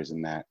strawberries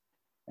in that.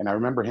 And I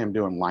remember him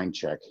doing line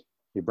check.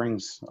 He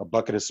brings a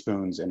bucket of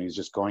spoons and he's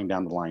just going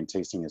down the line,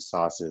 tasting his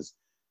sauces,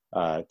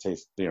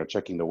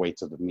 checking the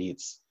weights of the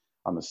meats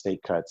on the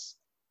steak cuts.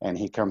 And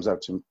he comes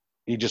up to,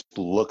 he just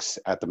looks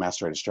at the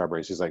macerated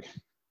strawberries. He's like,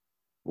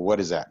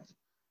 "What is that?"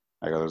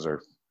 I go, "Those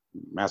are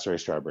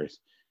macerated strawberries."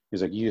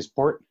 He's like, "You use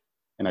port?"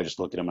 And I just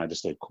look at him. I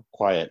just stay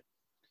quiet.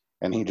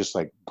 And he just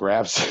like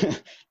grabs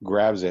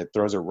it,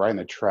 throws it right in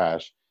the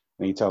trash.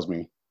 And he tells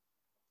me,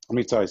 "Let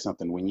me tell you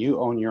something. When you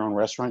own your own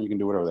restaurant, you can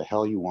do whatever the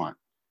hell you want.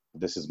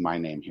 This is my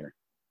name here.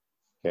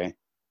 Okay?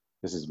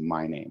 This is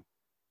my name.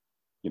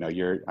 You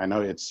know, I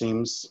know it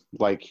seems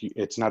like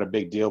it's not a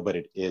big deal, but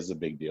it is a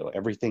big deal.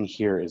 Everything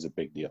here is a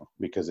big deal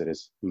because it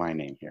is my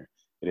name here.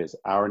 It is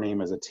our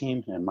name as a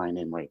team and my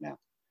name right now."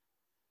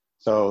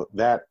 So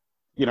that,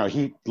 you know,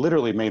 he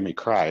literally made me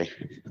cry.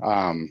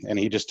 And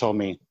he just told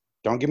me,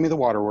 "Don't give me the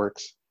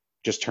waterworks,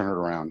 just turn it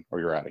around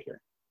or you're out of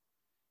here."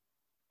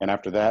 And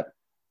after that,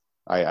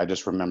 I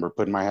just remember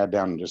putting my head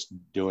down and just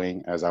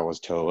doing as I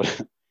was told,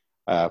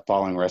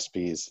 following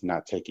recipes,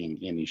 not taking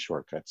any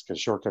shortcuts, because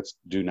shortcuts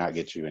do not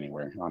get you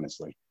anywhere,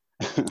 honestly.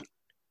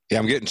 Yeah,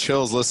 I'm getting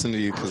chills listening to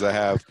you because I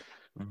have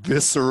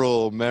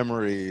visceral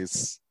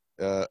memories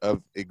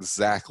of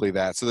exactly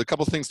that. So there are a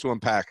couple things to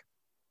unpack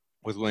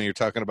with when you're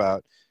talking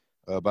about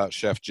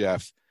Chef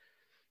Jeff.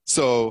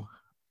 So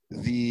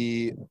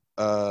the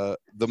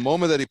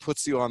moment that he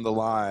puts you on the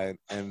line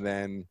and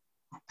then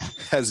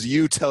as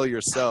you tell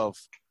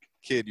yourself,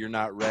 "Kid, you're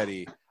not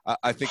ready."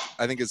 I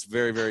think it's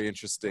very, very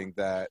interesting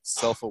that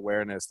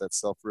self-awareness, that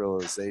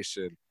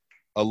self-realization,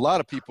 a lot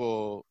of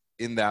people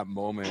in that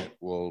moment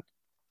will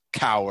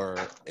cower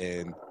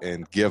and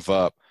give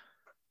up.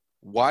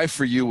 Why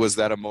for you was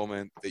that a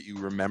moment that you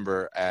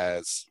remember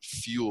as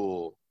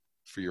fuel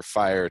for your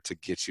fire to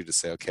get you to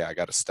say, "Okay, I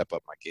got to step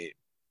up my game"?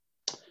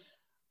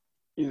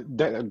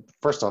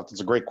 First off,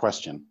 it's a great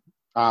question.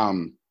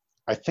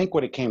 I think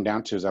what it came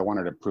down to is I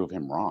wanted to prove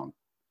him wrong.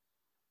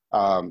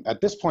 At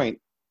this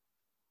point,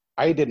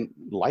 I didn't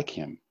like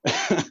him.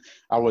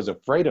 I was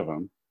afraid of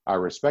him. I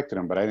respected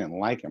him, but I didn't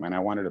like him, and I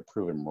wanted to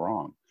prove him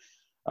wrong.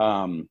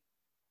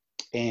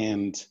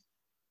 And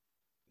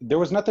there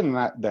was nothing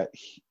that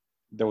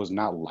was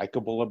not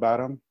likable about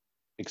him,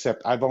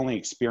 except I've only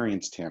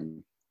experienced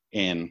him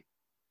in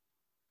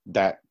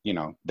that, you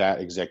know, that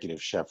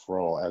executive chef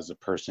role as a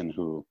person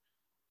who,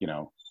 you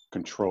know,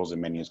 controls the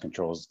menus,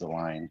 controls the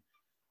line,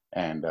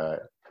 and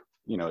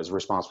you know, is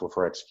responsible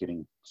for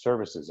executing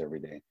services every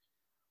day.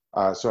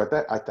 So at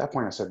that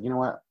point, I said, "You know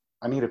what?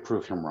 I need to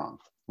prove him wrong,"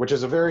 which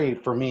is a very,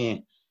 for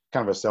me,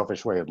 kind of a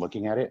selfish way of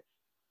looking at it.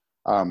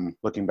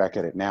 Looking back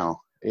at it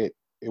now, it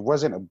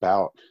wasn't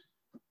about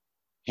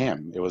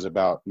him. It was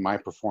about my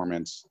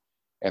performance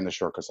and the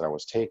shortcuts that I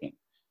was taking.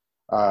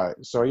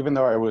 So even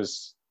though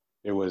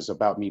it was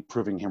about me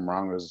proving him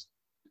wrong, it was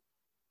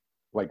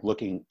like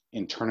looking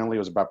internally, it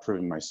was about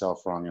proving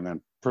myself wrong and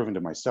then proving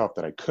to myself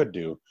that I could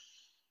do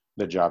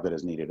the job that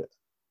is needed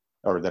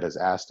or that is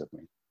asked of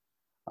me.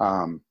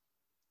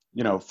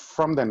 You know,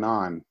 from then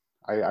on,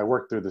 I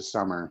worked through the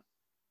summer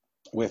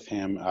with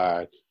him.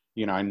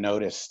 You know, I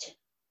noticed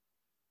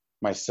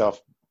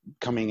myself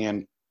coming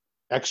in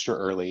extra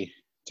early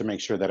to make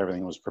sure that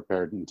everything was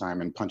prepared in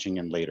time and punching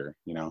in later,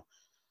 you know,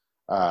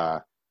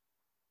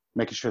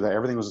 making sure that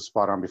everything was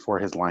spot on before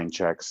his line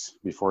checks,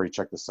 before he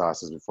checked the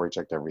sauces, before he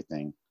checked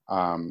everything.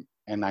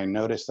 And I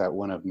noticed that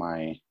one of the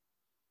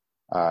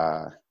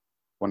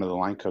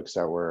line cooks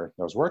that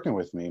was working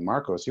with me,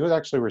 Marcos, he was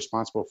actually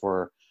responsible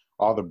for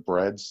all the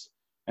breads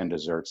and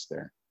desserts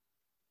there.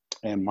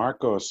 And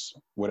Marcos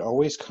would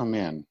always come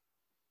in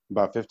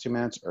about 15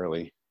 minutes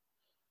early.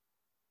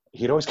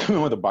 He'd always come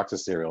in with a box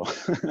of cereal.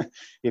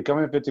 He'd come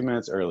in 15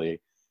 minutes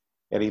early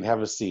and he'd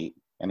have a seat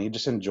and he'd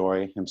just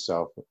enjoy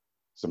himself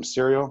some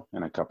cereal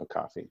and a cup of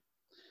coffee.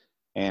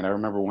 And I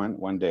remember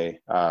one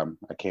day I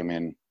came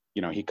in,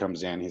 you know, he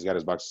comes in, he's got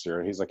his box of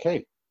cereal. He's like,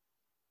 "Hey,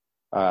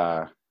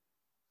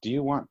 do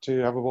you want to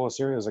have a bowl of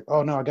cereal?" I was like,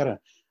 "Oh no, I gotta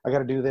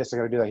do this. I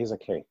gotta do that." He's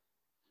like, "Hey,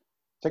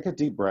 take a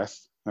deep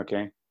breath.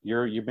 Okay.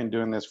 You've been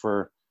doing this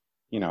for,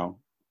 you know,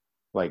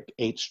 like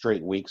 8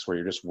 straight weeks where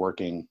you're just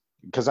working."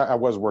 Because I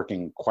was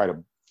working quite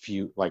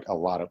a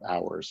lot of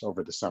hours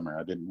over the summer.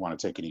 I didn't want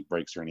to take any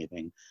breaks or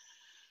anything.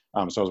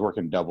 So I was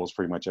working doubles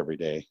pretty much every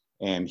day.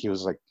 And he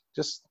was like,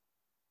 "Just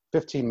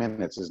 15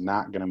 minutes is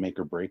not going to make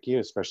or break you,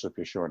 especially if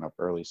you're showing up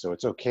early. So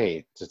it's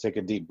okay to take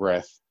a deep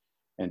breath,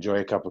 enjoy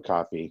a cup of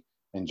coffee,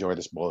 enjoy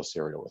this bowl of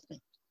cereal with me."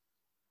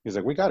 He's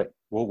like, "We got it.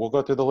 We'll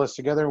go through the list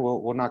together.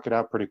 We'll knock it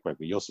out pretty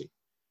quickly. You'll see."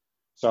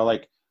 So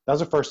like, that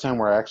was the first time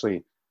where I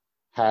actually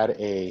had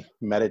a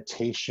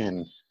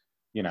meditation,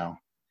 you know,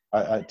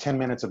 a 10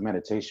 minutes of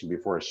meditation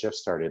before a shift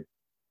started,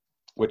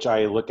 which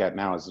I look at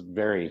now as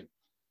very,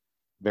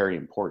 very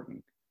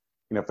important.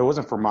 You know, if it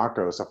wasn't for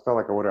Marcos, I felt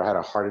like I would have had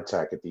a heart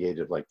attack at the age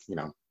of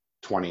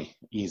 20,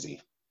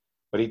 easy.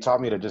 But he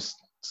taught me to just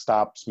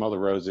stop, smell the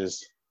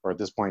roses, or at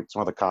this point,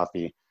 smell the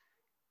coffee,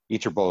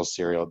 eat your bowl of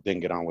cereal, then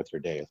get on with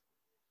your day.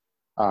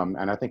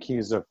 And I think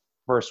he's the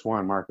first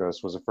one,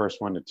 Marcos was the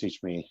first one to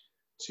teach me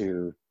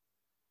to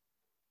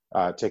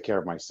take care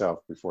of myself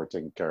before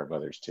taking care of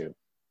others too.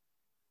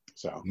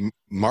 So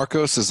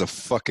Marcos is a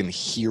fucking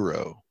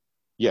hero.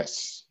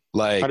 yes,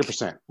 Like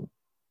 100%.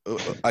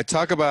 I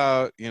talk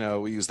about,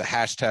 we use the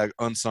hashtag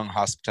unsung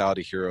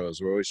hospitality heroes.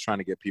 We're always trying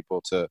to get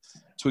people to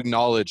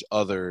acknowledge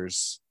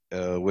others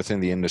within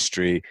the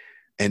industry.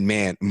 And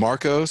man,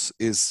 Marcos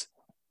is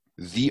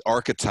the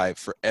archetype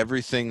for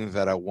everything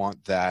that I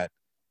want that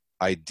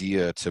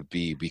idea to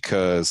be,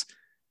 because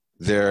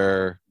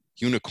they're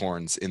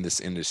unicorns in this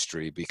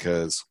industry,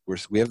 because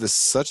we have this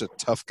such a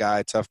tough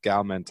guy, tough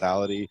gal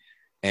mentality.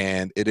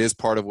 And it is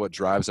part of what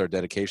drives our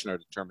dedication, our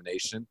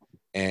determination,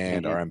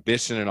 and our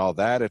ambition and all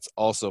that. It's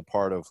also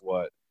part of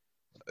what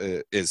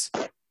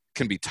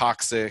can be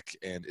toxic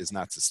and is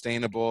not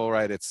sustainable,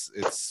 right?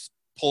 It's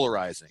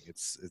polarizing. It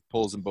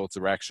pulls in both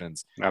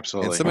directions.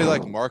 Absolutely. And somebody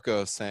like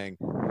Marcos saying,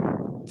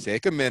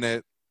 take a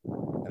minute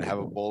and have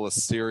a bowl of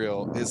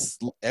cereal is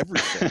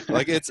everything.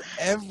 Like, it's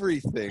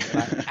everything.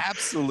 And I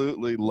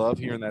absolutely love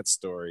hearing that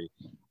story.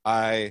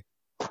 Are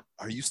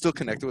you still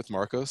connected with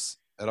Marcos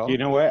at all? You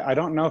know what? I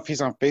don't know if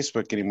he's on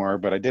Facebook anymore,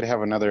 but I did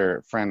have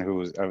another friend who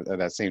was at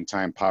that same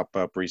time pop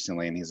up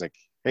recently, and he's like,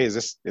 "Hey, is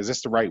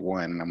this the right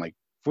one?" And I'm like,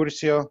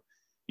 "Furcio,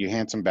 you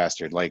handsome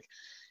bastard!" Like,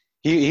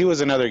 he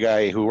was another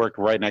guy who worked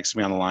right next to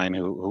me on the line.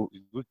 Who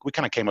we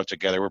kind of came up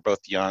together. We're both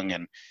young,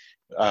 and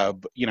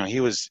he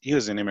was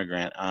an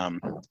immigrant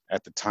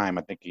at the time.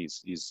 I think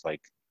he's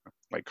like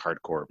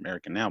hardcore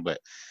American now, but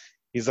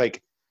he's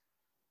like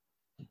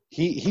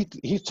he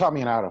taught me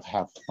how to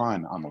have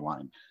fun on the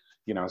line.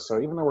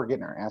 So even though we're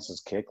getting our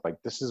asses kicked, like,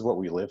 this is what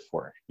we live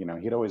for.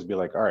 He'd always be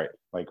like, all right,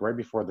 like right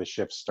before the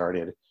shift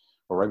started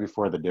or right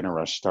before the dinner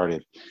rush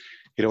started,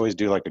 he'd always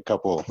do like a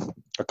couple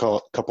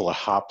of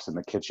hops in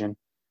the kitchen,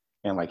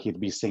 and like he'd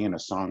be singing a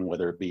song,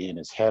 whether it be in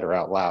his head or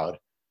out loud,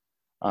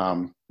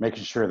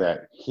 making sure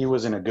that he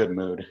was in a good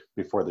mood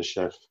before the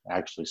shift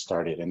actually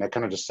started. And that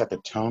kind of just set the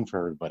tone for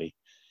everybody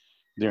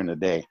during the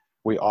day.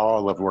 We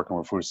all loved working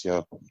with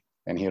Furcio.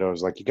 And he'd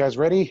always like, you guys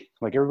ready?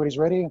 Like, everybody's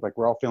ready? Like,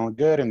 we're all feeling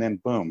good. And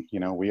then boom,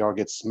 we all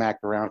get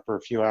smacked around for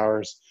a few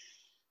hours.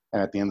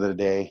 And at the end of the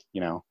day,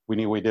 we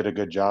knew we did a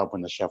good job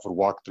when the chef would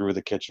walk through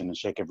the kitchen and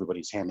shake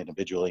everybody's hand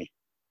individually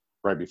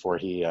right before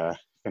he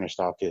finished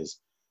off his,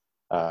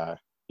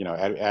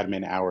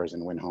 admin hours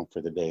and went home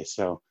for the day.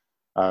 So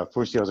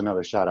Furcio is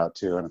another shout out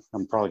too. And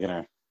I'm probably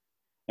going to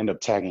end up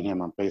tagging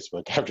him on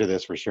Facebook after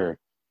this for sure.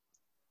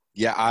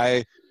 Yeah,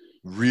 I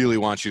really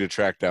want you to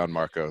track down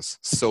Marcos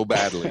so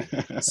badly,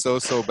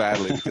 so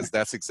badly, because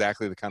that's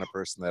exactly the kind of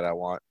person that I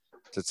want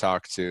to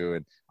talk to.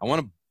 And I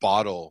want to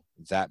bottle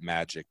that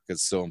magic because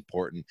it's so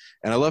important.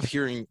 And I love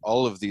hearing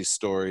all of these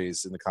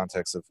stories in the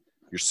context of,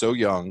 you're so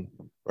young,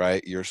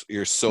 right? You're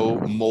so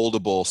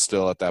moldable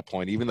still at that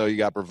point, even though you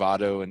got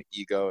bravado and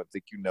ego and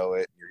think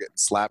it, you're getting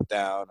slapped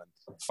down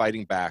and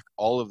fighting back.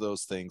 All of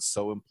those things,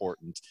 so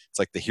important. It's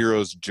like the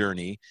hero's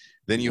journey.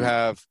 Then you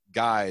have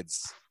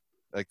guides,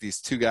 like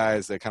these two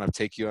guys that kind of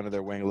take you under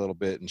their wing a little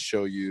bit and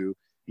show you,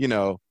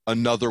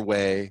 another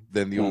way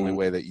than the only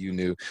way that you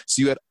knew.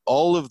 So you had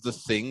all of the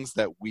things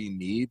that we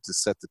need to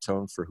set the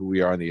tone for who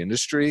we are in the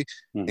industry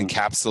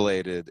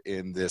encapsulated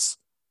in this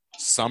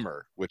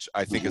summer, which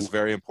I think is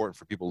very important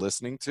for people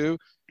listening to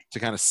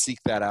kind of seek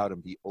that out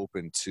and be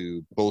open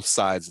to both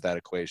sides of that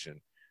equation,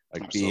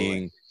 like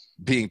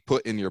being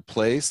put in your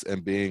place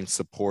and being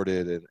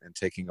supported and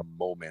taking a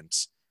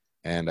moment.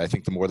 And I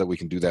think the more that we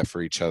can do that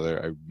for each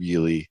other, I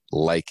really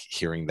like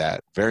hearing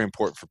that. Very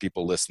important for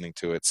people listening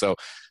to it. So,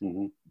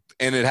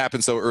 and it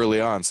happened so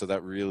early on. So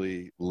that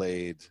really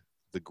laid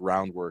the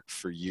groundwork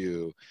for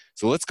you.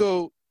 So let's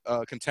go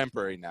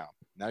contemporary now.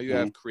 Now you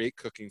have Create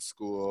Cooking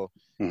School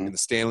in the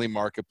Stanley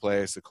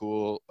Marketplace, a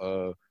cool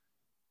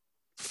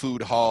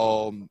food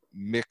hall,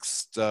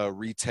 mixed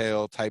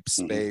retail type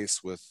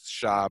space with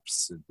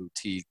shops and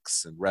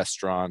boutiques and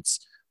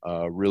restaurants.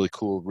 Really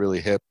cool,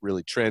 really hip,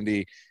 really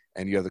trendy.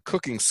 And you have the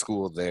cooking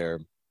school there.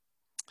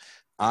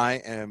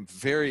 I am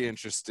very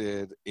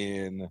interested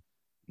in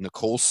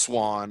Nicole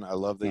Swan. I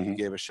love that you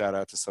gave a shout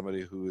out to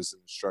somebody who is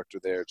an instructor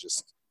there,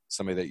 just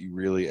somebody that you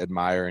really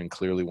admire and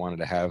clearly wanted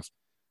to have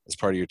as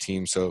part of your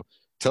team. So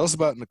tell us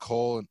about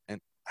Nicole and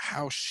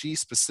how she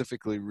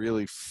specifically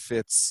really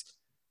fits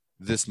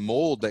this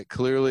mold that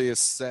clearly is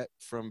set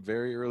from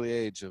very early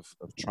age of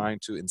trying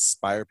to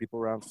inspire people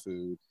around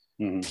food,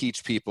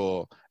 teach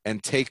people,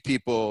 and take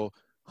people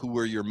who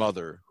were your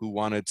mother, who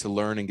wanted to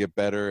learn and get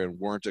better and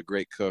weren't a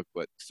great cook,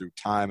 but through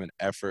time and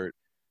effort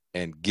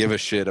and give a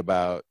shit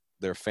about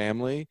their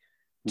family,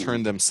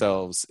 turn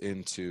themselves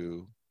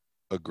into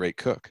a great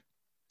cook.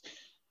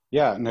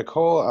 Yeah,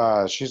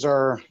 Nicole, she's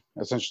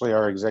essentially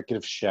our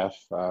executive chef,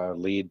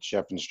 lead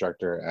chef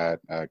instructor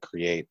at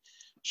Create.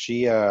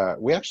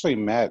 We actually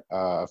met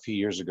a few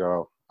years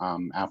ago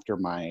after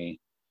my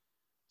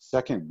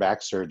second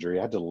back surgery.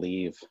 I had to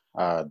leave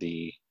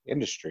the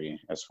industry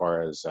as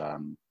far as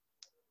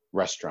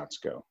restaurants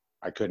go.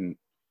 I couldn't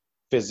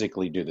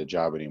physically do the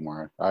job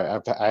anymore. I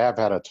have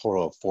had a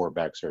total of 4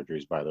 back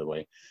surgeries, by the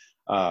way.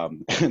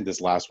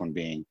 This last one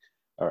being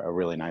a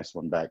really nice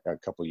one back a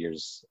couple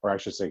years, or I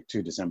should say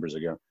 2 Decembers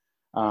ago.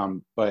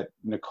 But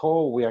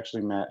Nicole, we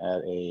actually met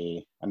at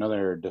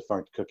another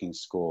defunct cooking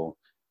school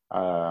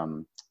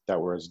that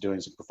was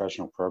doing some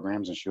professional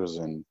programs, and she was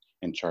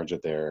in charge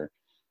of their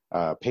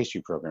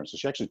pastry program. So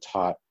she actually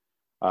taught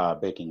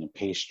baking and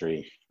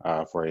pastry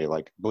for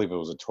I believe it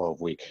was a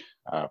 12-week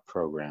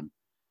program.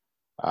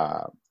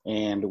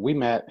 And we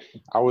met.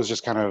 I was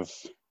just kind of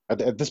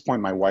at this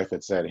point, my wife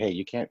had said, "Hey,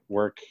 you can't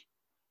work.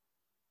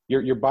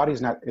 Your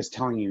body's not is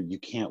telling you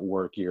can't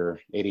work your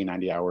 80,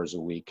 90 hours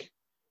a week,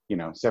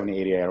 70,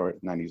 80 hours,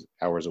 90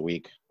 hours a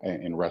week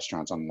in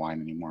restaurants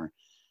online anymore.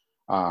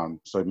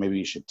 So maybe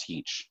you should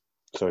teach."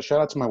 So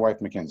shout out to my wife,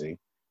 Mackenzie,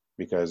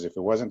 because if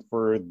it wasn't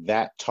for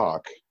that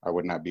talk, I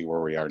would not be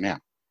where we are now.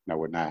 And I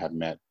would not have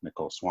met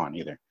Nicole Swan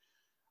either.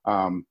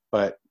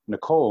 But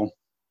Nicole,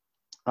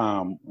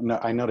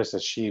 I noticed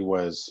that she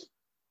was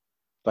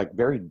like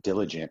very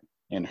diligent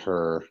in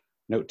her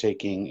note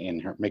taking, in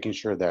her making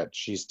sure that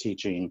she's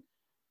teaching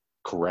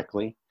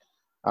correctly.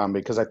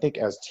 Because I think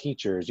as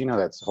teachers,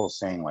 that whole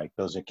saying, like,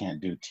 those that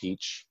can't do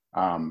teach.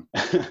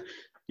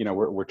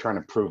 We're trying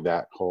to prove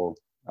that whole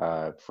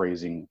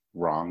phrasing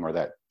wrong, or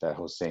that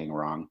whole saying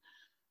wrong.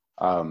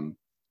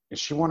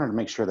 She wanted to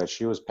make sure that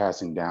she was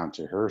passing down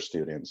to her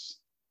students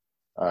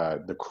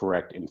the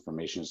correct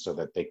information so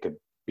that they could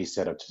be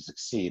set up to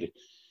succeed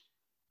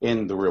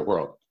in the real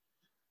world.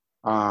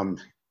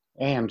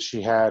 And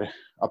she had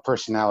a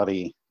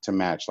personality to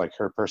match. Like,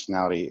 her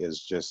personality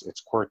is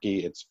it's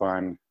quirky, it's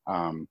fun.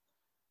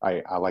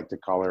 I like to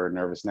call her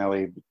Nervous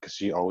Nelly, because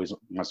she always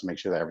wants to make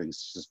sure that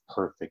everything's just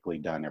perfectly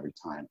done every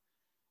time.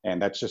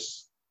 And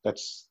that's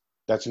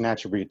an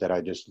attribute that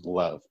I just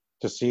love,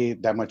 to see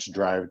that much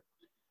drive,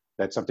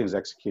 that something's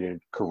executed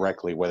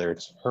correctly, whether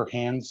it's her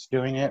hands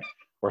doing it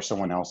or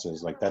someone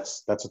else's. Like,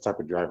 that's the type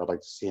of drive I'd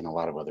like to see in a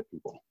lot of other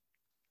people.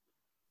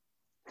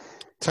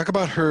 Talk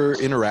about her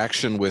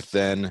interaction with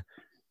then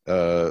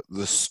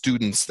the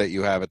students that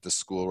you have at the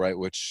school, right?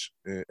 Which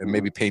and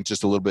maybe paint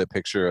just a little bit of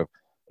picture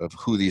of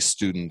who these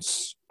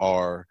students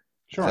are.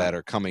 Sure. That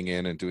are coming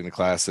in and doing the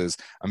classes.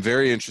 I'm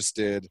very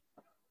interested.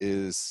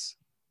 Is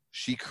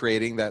she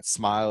creating that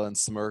smile and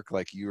smirk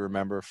like you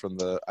remember from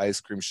the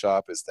ice cream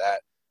shop? Is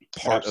that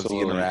part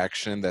Absolutely. Of the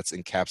interaction that's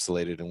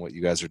encapsulated in what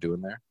you guys are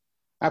doing there?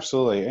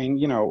 Absolutely.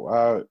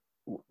 And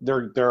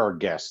there are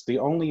guests. The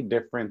only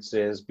difference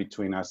is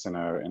between us and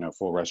a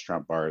full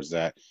restaurant bar is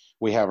that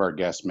we have our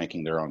guests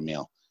making their own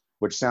meal,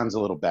 which sounds a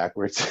little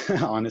backwards,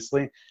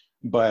 honestly.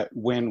 But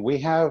when we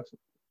have,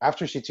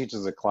 after she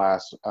teaches a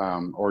class,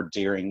 or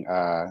during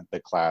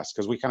the class,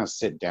 because we kind of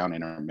sit down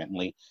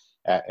intermittently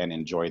and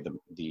enjoy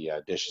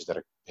the dishes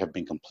that have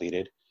been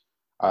completed.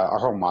 Our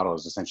whole model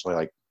is essentially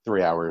like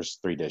 3 hours,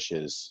 3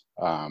 dishes,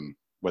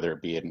 whether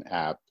it be an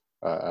app,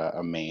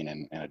 a main,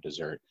 and a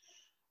dessert,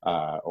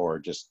 or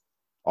just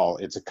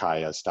it's a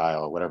kaya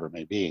style, or whatever it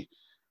may be.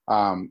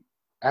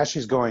 As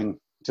she's going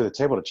to the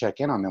table to check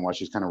in on them, while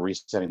she's kind of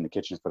resetting the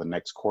kitchen for the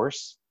next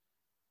course,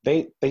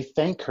 they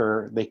thank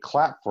her, they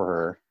clap for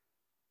her,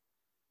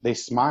 they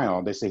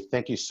smile, they say,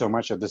 "Thank you so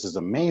much, this is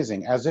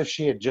amazing," as if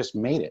she had just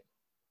made it,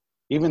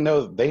 even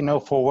though they know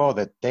full well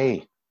that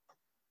they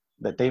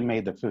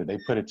made the food, they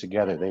put it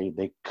together,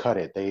 they cut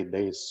it,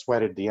 they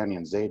sweated the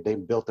onions, they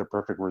built their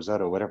perfect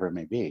risotto, whatever it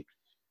may be.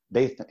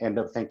 They end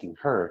up thanking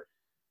her,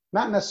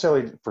 not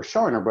necessarily for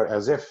showing her, but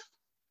as if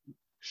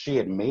she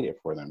had made it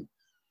for them.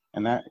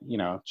 And that,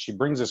 she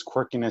brings this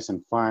quirkiness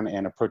and fun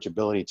and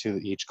approachability to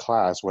each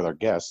class with our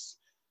guests,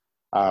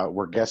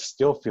 where guests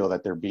still feel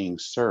that they're being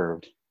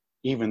served,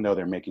 even though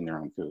they're making their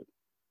own food.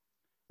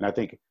 And I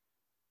think,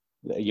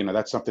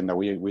 that's something that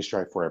we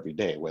strive for every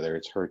day, whether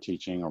it's her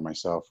teaching or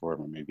myself, or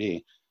whatever it may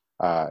be.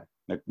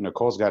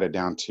 Nicole's got it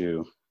down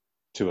to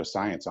a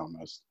science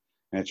almost.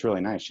 And it's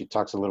really nice. She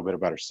talks a little bit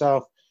about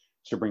herself.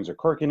 She brings her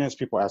quirkiness.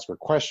 People ask her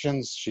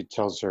questions. She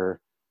tells her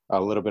a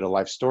little bit of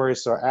life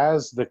stories. So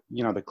as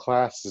the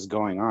class is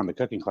going on, the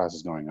cooking class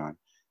is going on,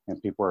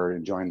 and people are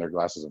enjoying their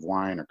glasses of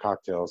wine or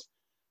cocktails,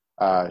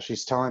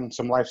 she's telling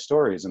some life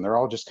stories, and they're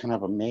all just kind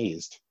of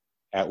amazed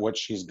at what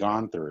she's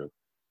gone through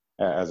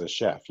as a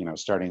chef,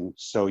 starting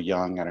so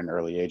young at an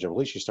early age. I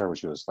believe she started when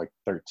she was like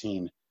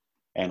 13,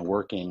 and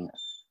working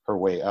her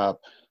way up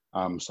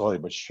slowly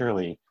but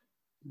surely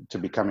to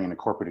becoming a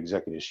corporate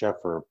executive chef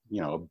for,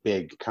 a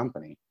big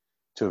company,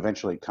 to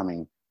eventually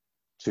coming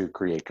to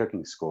create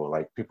cooking school.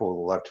 Like,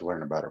 people love to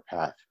learn about her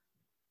path.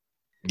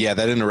 Yeah,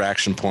 that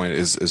interaction point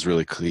is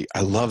really key.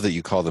 I love that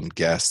you call them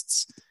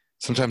guests.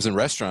 Sometimes in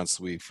restaurants,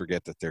 we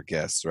forget that they're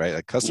guests, right?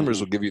 Like, customers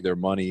will give you their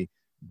money.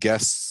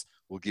 Guests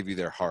will give you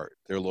their heart,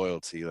 their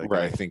loyalty. Like,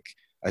 right.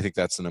 I think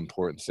that's an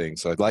important thing.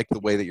 So I like the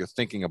way that you're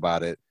thinking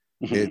about it.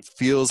 Mm-hmm. It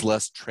feels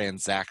less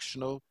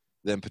transactional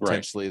than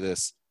potentially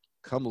this,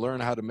 come learn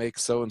how to make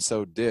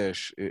so-and-so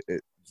dish.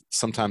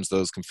 Sometimes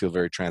those can feel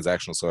very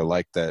transactional. So I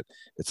like that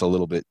it's a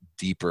little bit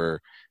deeper.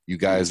 You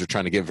guys are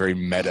trying to get very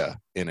meta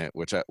in it,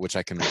 which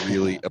I can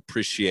really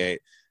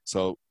appreciate.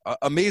 So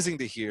amazing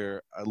to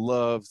hear. I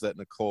love that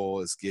Nicole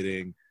is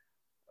getting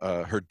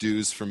her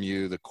dues from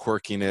you, the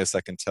quirkiness.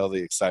 I can tell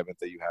the excitement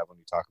that you have when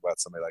you talk about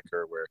somebody like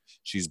her, where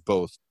she's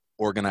both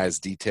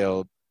organized,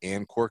 detailed,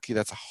 and quirky.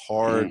 That's a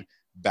hard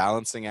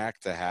balancing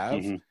act to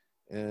have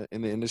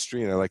in the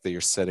industry, and I like that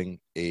you're setting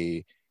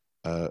a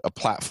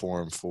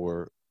platform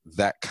for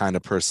that kind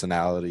of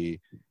personality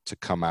to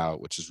come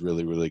out, which is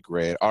really, really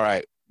great. All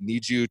right,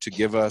 need you to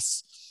give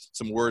us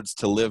some words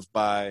to live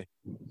by.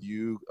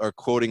 You are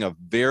quoting a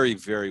very,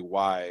 very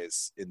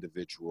wise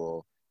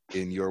individual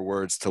in your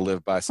words to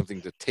live by,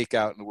 something to take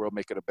out in the world,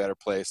 make it a better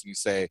place. And you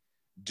say,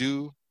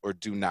 do or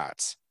do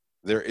not.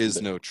 There is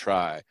no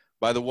try.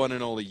 By the one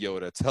and only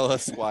Yoda. Tell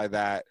us why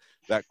that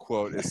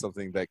quote is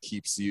something that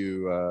keeps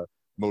you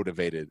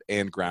motivated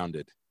and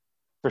grounded.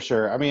 For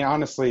sure. I mean,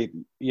 honestly,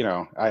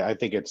 I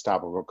think it's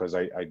topical because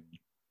I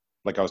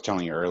like I was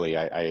telling you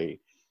earlier,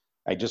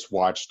 I just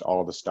watched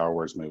all the Star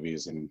Wars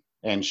movies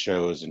and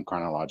shows in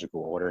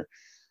chronological order,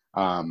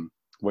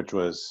 which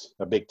was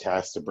a big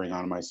task to bring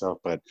on myself,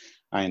 but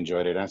I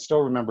enjoyed it. And I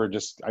still remember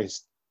I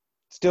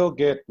still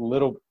get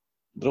little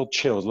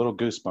chills, little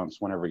goosebumps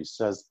when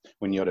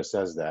Yoda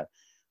says that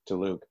to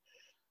Luke.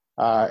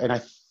 And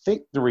I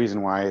think the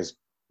reason why is,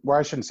 well,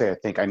 I shouldn't say I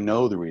think, I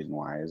know the reason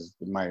why is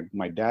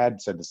my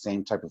dad said the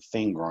same type of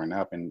thing growing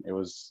up. And it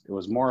was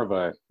more of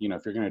a,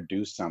 if you're going to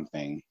do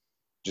something,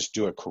 just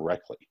do it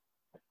correctly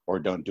or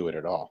don't do it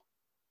at all.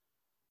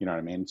 You know what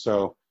I mean?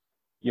 So,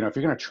 if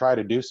you're going to try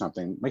to do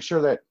something, make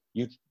sure that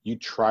you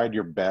tried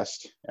your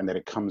best and that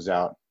it comes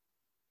out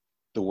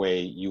the way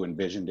you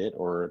envisioned it,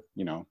 or,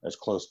 as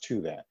close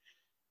to that,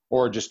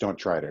 or just don't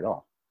try it at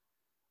all.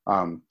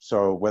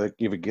 So whether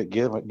give it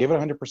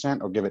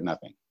 100% or give it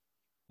nothing,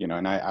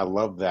 and I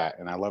love that.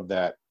 And I love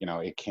that,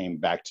 it came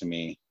back to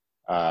me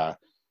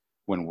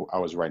when I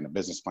was writing a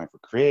business plan for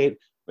Create,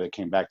 but it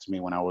came back to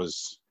me when I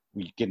was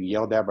getting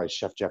yelled at by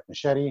Chef Jeff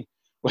Machete.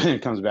 When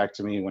it comes back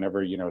to me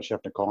whenever, Chef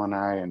Nicole and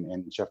I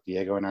and Chef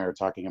Diego and I are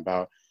talking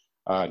about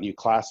new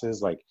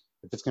classes, like,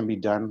 if it's going to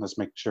be done, let's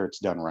make sure it's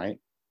done right.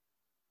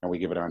 And we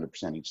give it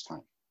 100% each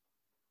time.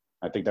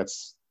 I think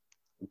that's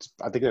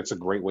a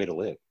great way to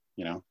live,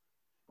 And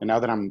now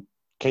that I'm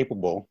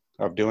capable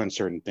of doing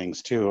certain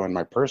things too in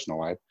my personal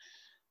life,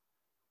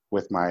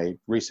 with my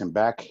recent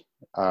back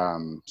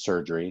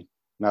surgery,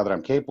 now that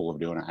I'm capable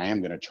of doing it, I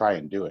am going to try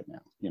and do it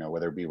now,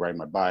 whether it be riding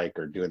my bike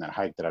or doing that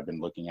hike that I've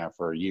been looking at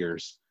for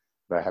years,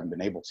 but I haven't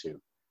been able to.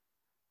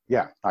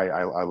 Yeah,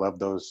 I love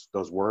those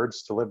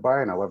words to live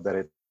by, and I love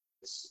that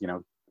it's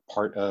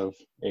part of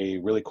a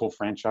really cool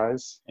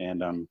franchise,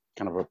 and I'm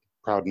kind of a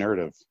proud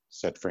nerd of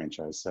said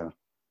franchise. So,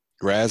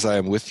 Raz, I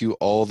am with you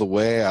all the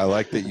way. I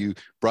like that you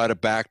brought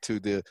it back to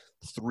the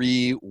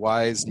three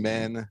wise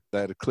men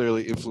that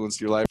clearly influenced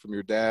your life, from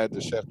your dad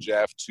to Chef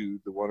Jeff to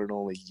the one and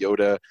only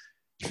Yoda.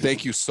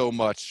 Thank you so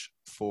much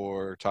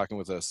for talking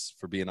with us,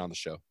 for being on the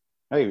show.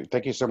 Hey,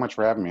 thank you so much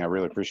for having me. I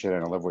really appreciate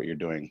it. I love what you're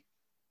doing.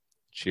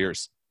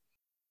 Cheers.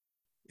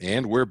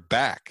 And we're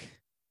back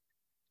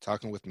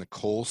talking with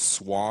Nicole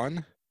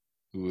Swan,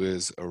 who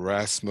is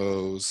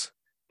Erasmo's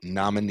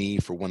nominee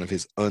for one of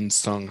his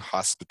unsung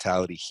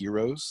hospitality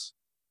heroes.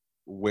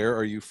 Where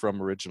are you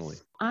from originally?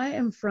 I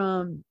am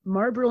from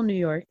Marlboro, New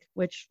York,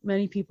 which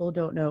many people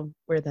don't know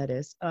where that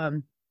is.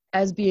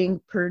 As being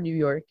per New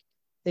York,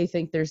 they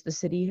think there's the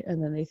city,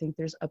 and then they think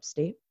there's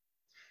upstate,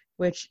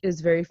 which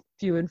is very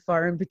few and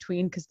far in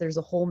between because there's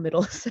a whole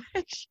middle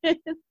section.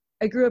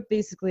 I grew up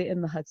basically in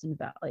the Hudson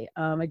Valley.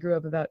 I grew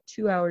up about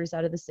 2 hours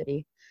out of the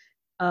city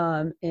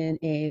in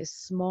a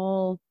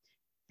small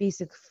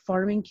basic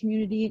farming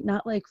community,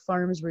 not like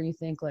farms where you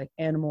think like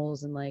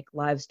animals and like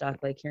livestock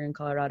like here in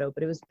Colorado,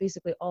 but it was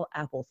basically all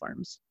apple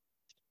farms.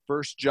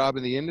 First job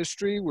in the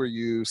industry, were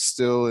you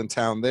still in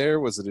town there?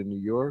 Was it in New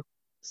York?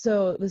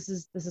 So this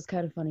is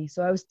kind of funny.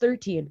 So I was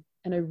 13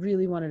 and I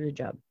really wanted a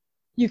job.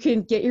 You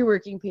can get your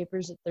working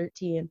papers at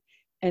 13.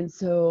 And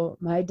so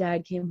my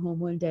dad came home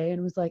one day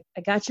and was like,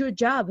 I got you a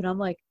job. And I'm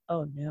like,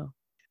 oh no.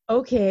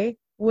 Okay,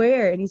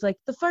 where? And he's like,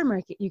 the farm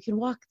market, you can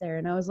walk there.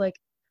 And I was like,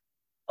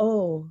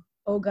 oh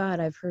God,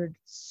 I've heard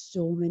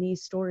so many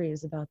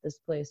stories about this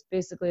place.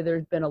 Basically,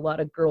 there's been a lot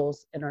of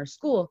girls in our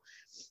school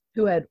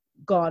who had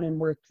gone and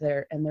worked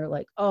there. And they're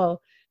like, oh,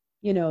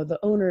 the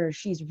owner,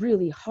 she's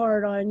really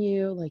hard on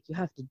you. Like, you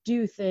have to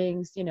do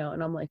things, and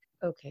I'm like,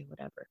 okay,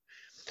 whatever.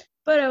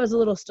 But I was a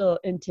little still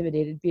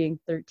intimidated being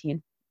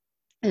 13.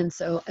 And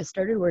so I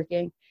started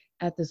working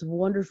at this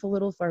wonderful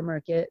little farm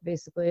market,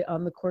 basically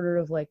on the corner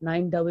of like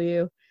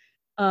 9W.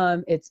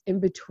 It's in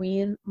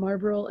between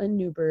Marlboro and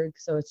Newburgh.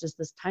 So it's just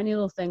this tiny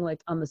little thing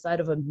like on the side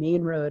of a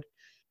main road.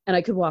 And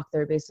I could walk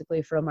there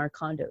basically from our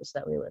condos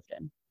that we lived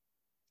in.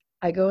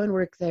 I go and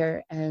work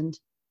there, and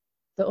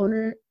the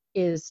owner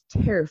is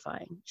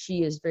terrifying.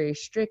 She is very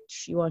strict.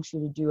 She wants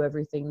you to do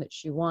everything that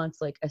she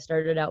wants. Like, I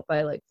started out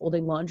by like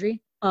folding laundry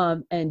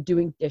and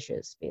doing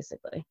dishes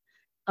basically.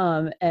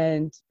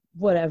 And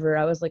whatever,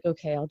 I was like,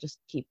 okay, I'll just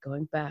keep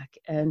going back.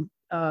 And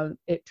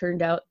it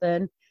turned out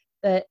then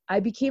that I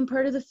became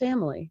part of the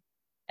family,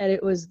 and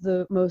it was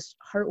the most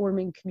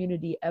heartwarming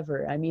community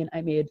ever. I mean,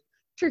 I made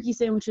turkey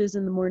sandwiches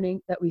in the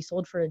morning that we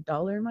sold for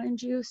 $1,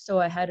 mind you.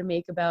 So I had to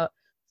make about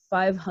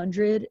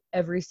 500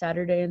 every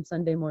Saturday and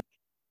Sunday morning.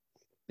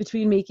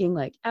 Between making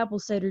like apple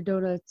cider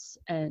donuts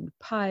and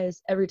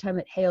pies, every time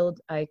it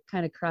hailed, I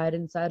kind of cried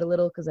inside a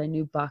little because I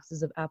knew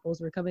boxes of apples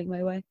were coming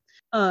my way.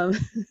 Um,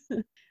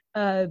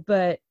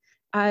 but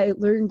I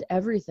learned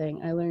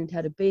everything. I learned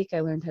how to bake. I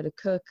learned how to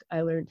cook.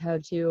 I learned how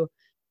to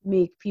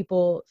make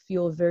people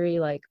feel very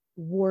like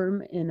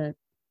warm in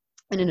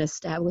an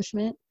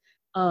establishment.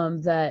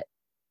 That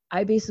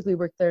I basically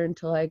worked there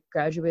until I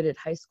graduated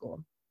high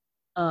school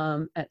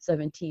at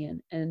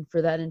 17. And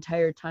for that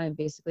entire time,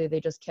 basically,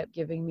 they just kept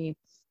giving me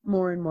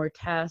more and more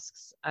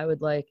tasks. I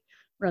would like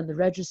run the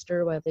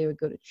register while they would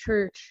go to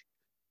church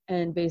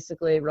and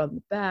basically run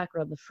the back,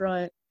 run the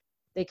front.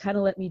 They kind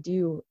of let me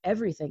do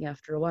everything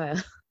after a while.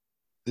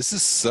 This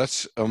is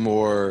such a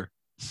more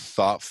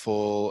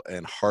thoughtful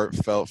and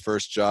heartfelt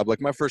first job. Like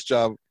my first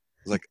job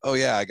was like, oh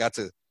yeah, I got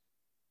to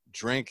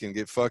drink and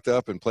get fucked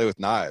up and play with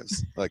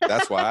knives. Like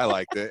that's why I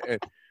liked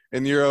it.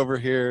 And you're over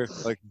here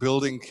like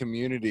building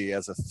community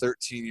as a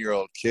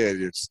 13-year-old kid.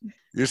 You're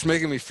just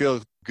making me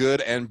feel good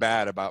and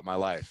bad about my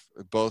life,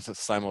 both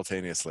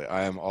simultaneously.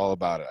 I am all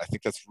about it. I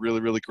think that's really,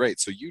 really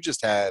great. So you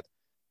just had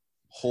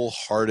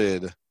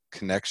wholehearted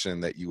connection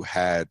that you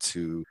had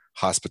to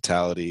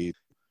hospitality.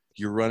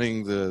 You're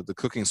running the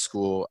cooking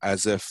school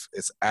as if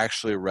it's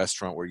actually a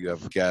restaurant where you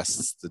have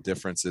guests. The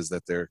difference is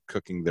that they're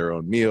cooking their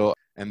own meal,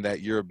 and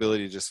that your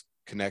ability to just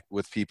connect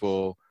with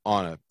people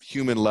on a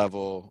human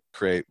level,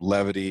 create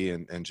levity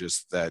and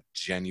just that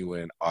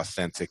genuine,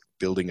 authentic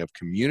building of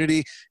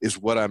community is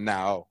what I'm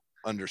now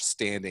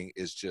understanding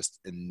is just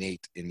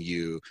innate in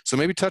you. So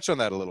maybe touch on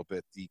that a little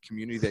bit, the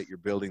community that you're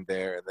building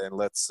there, and then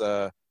let's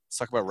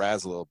talk about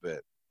Raz a little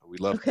bit. We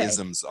love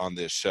isms on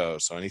this show,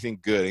 so anything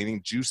good,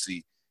 anything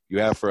juicy you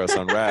have for us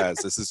on Raz,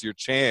 this is your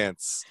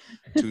chance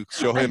to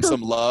show him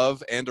some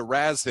love and to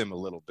razz him a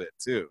little bit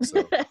too.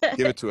 So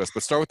give it to us.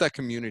 But start with that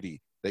community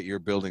that you're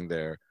building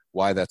there,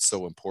 why that's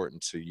so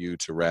important to you,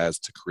 to Raz,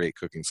 to create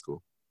cooking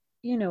school.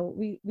 You know,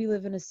 we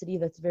live in a city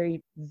that's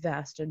very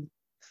vast and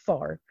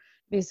far.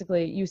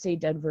 Basically, you say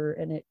Denver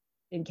and it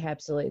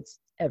encapsulates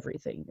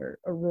everything. Your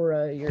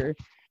Aurora, your,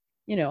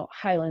 you know,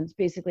 Highlands,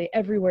 basically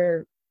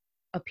everywhere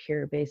up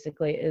here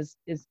basically is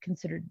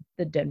considered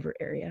the Denver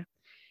area.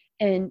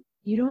 And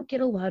you don't get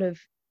a lot of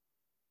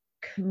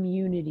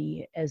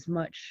community as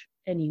much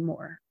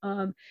anymore.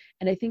 And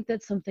I think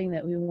that's something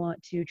that we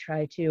want to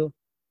try to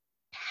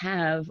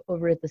have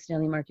over at the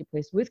Stanley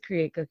Marketplace with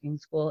Create Cooking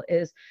School,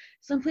 is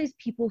someplace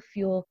people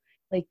feel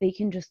like they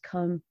can just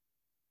come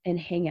and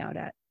hang out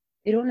at.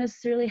 They don't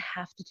necessarily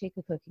have to take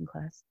a cooking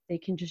class. They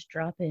can just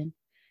drop in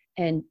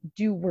and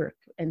do work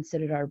and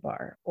sit at our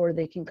bar, or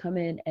they can come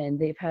in and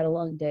they've had a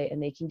long day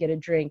and they can get a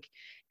drink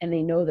and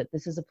they know that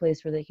this is a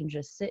place where they can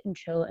just sit and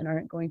chill and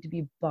aren't going to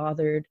be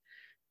bothered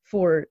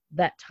for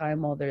that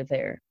time while they're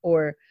there.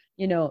 Or,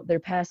 you know, they're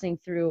passing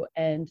through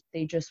and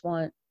they just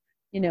want,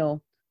 you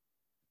know,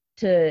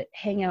 to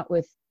hang out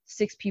with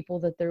 6 people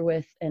that they're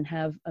with and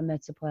have a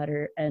mezza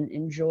platter and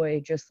enjoy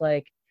just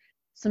like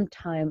some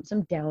time,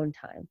 some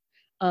downtime.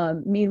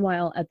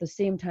 Meanwhile, at the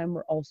same time,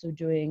 we're also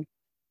doing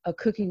a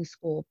cooking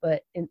school,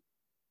 but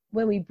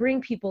when we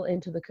bring people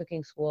into the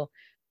cooking school,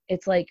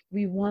 it's like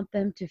we want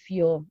them to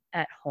feel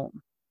at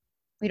home.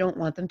 We don't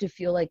want them to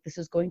feel like this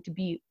is going to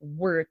be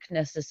work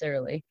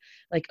necessarily.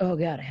 Like, oh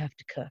God, I have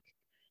to cook.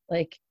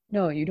 Like,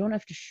 no, you don't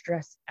have to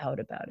stress out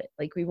about it.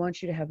 Like, we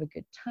want you to have a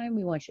good time.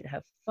 We want you to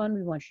have fun.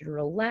 We want you to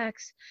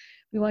relax.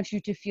 We want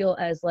you to feel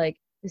as like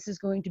this is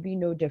going to be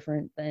no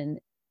different than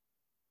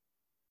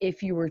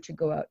if you were to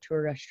go out to a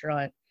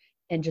restaurant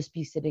and just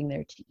be sitting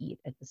there to eat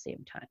at the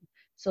same time.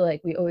 So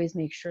like we always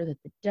make sure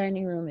that the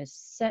dining room is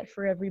set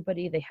for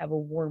everybody. They have a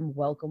warm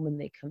welcome when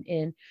they come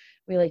in.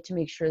 We like to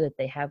make sure that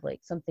they have like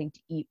something to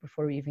eat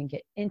before we even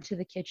get into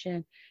the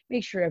kitchen,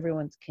 make sure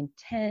everyone's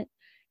content.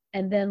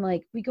 And then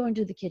like we go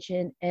into the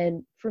kitchen,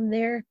 and from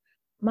there,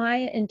 my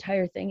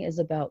entire thing is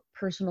about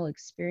personal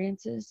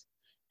experiences.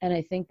 And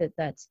I think that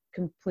that's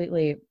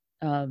completely,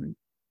 you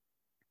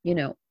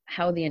know,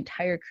 how the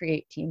entire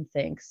Create team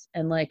thinks.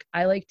 And like,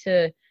 I like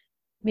to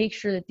make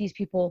sure that these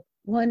people,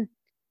 one,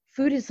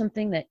 food is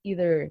something that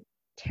either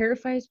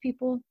terrifies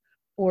people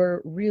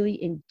or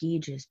really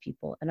engages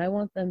people. And I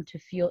want them to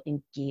feel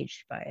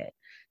engaged by it,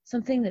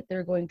 something that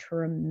they're going to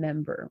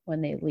remember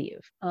when they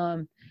leave.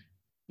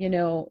 You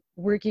know,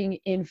 working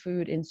in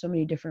food in so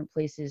many different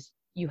places,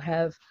 you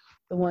have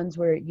the ones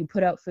where you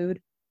put out food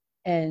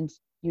and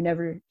you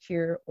never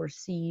hear or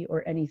see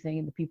or anything,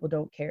 and the people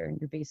don't care, and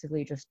you're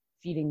basically just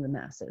feeding the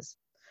masses.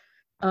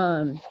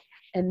 And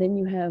then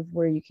you have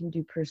where you can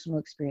do personal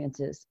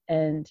experiences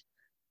and,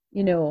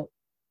 you know,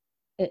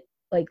 it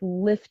like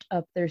lift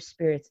up their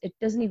spirits. It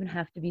doesn't even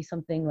have to be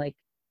something like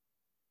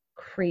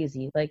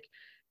crazy. Like,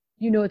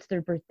 you know, it's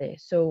their birthday,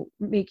 so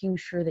making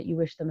sure that you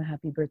wish them a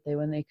happy birthday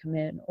when they come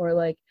in, or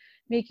like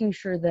making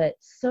sure that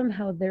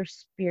somehow their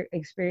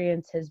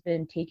experience has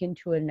been taken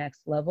to a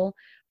next level,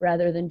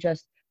 rather than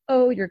just,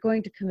 oh, you're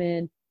going to come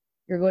in,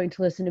 you're going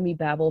to listen to me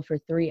babble for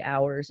 3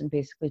 hours and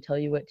basically tell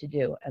you what to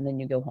do, and then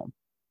you go home.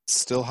 it's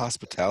still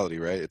hospitality,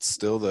 right? It's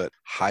still that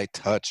high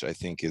touch, I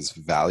think, is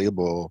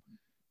valuable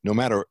no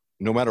matter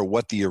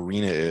what the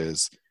arena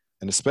is.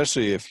 And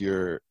especially if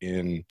you're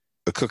in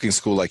a cooking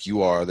school like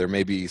you are, there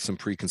may be some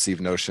preconceived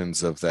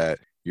notions of that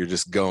you're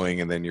just going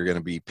and then you're going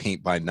to be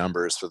paint by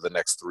numbers for the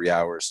next 3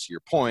 hours to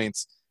your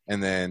points,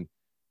 and then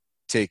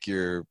take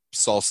your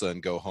salsa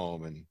and go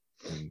home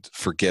and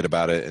forget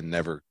about it and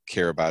never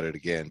care about it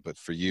again. But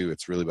for you,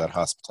 it's really about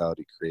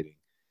hospitality, creating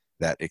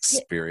that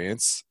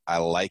experience. I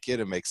like it.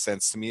 It makes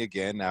sense to me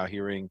again now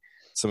hearing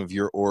some of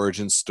your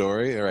origin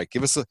story. All right,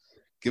 give us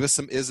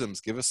some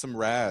isms, give us some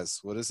Raz.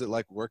 What is it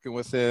like working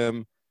with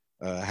him?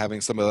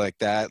 Having somebody like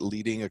that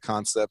leading a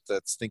concept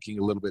that's thinking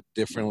a little bit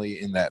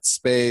differently in that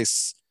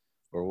space,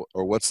 or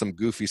what's some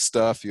goofy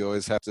stuff you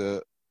always have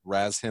to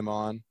razz him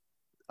on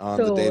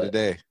the day to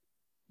day?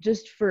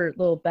 Just for a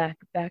little back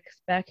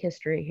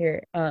history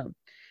here.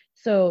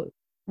 So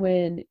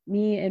when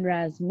me and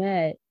Raz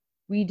met,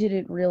 we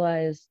didn't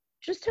realize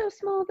just how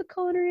small the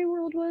culinary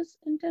world was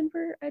in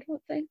Denver, I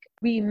don't think.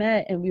 We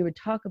met and we would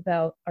talk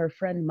about our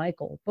friend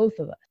Michael, both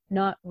of us,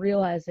 not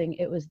realizing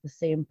it was the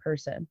same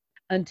person,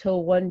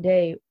 until one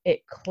day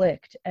it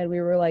clicked and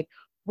we were like,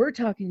 we're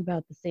talking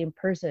about the same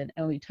person.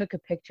 And we took a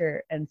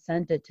picture and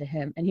sent it to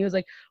him. And he was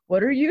like,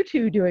 what are you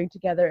two doing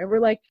together? And we're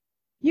like,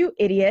 you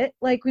idiot.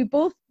 Like, we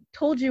both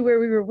told you where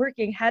we were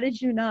working. How did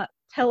you not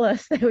tell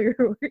us that we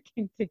were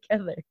working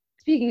together?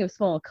 Speaking of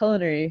small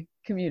culinary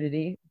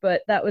community,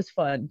 but that was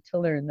fun to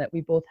learn that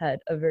we both had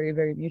a very,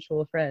 very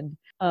mutual friend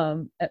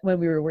when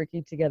we were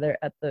working together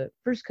at the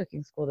first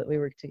cooking school that we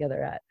worked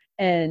together at.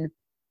 And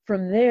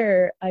from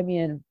there, I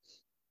mean,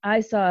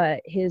 I saw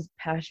his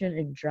passion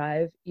and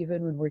drive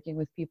even when working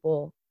with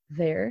people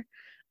there,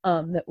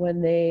 that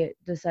when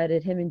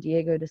him and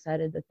Diego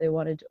decided that they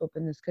wanted to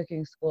open this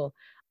cooking school,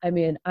 I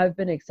mean, I've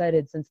been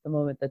excited since the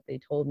moment that they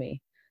told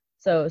me.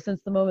 So since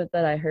the moment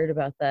that I heard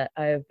about that,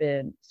 I have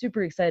been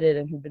super excited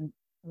and have been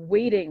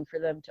waiting for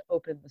them to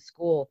open the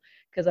school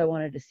because I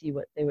wanted to see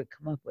what they would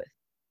come up with.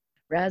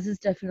 Raz is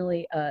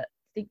definitely a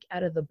think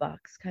out of the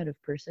box kind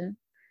of person,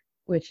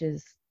 which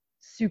is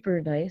super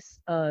nice.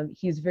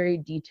 He's very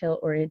detail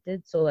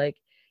oriented, so like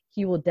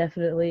he will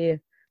definitely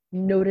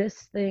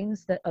notice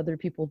things that other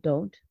people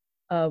don't,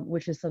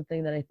 which is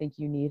something that I think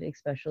you need,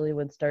 especially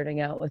when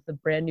starting out with a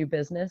brand new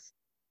business.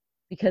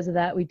 Because of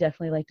that, we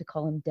definitely like to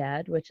call him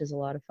Dad, which is a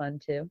lot of fun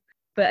too.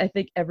 But I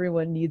think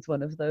everyone needs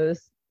one of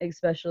those,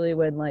 especially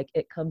when like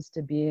it comes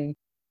to being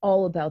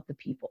all about the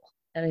people.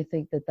 And I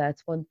think that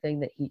that's one thing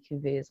that he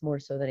conveys more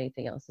so than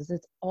anything else, is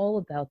it's all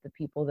about the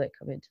people that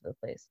come into the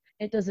place.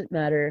 It doesn't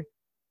matter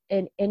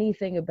and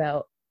anything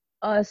about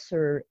us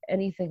or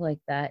anything like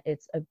that.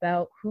 It's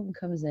about who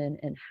comes in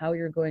and how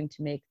you're going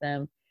to make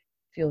them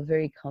feel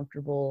very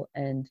comfortable.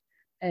 And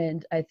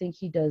I think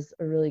he does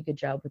a really good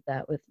job with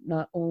that, with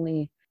not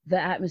only the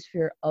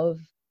atmosphere of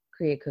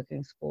Create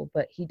Cooking School,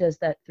 but he does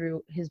that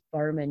through his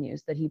bar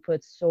menus that he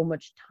puts so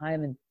much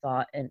time and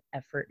thought and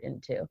effort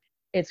into.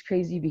 It's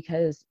crazy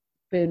because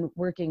I've been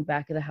working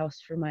back of the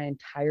house for my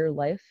entire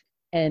life,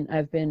 and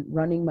I've been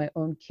running my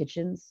own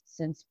kitchens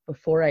since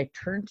before I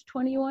turned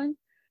 21.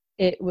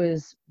 It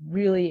was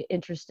really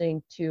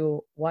interesting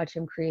to watch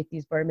him create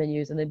these bar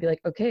menus, and they'd be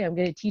like, okay, I'm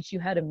going to teach you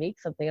how to make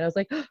something. And I was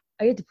like, oh,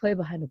 I get to play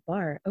behind a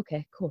bar.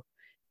 Okay, cool.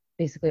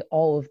 Basically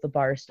all of the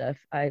bar stuff.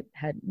 I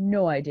had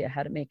no idea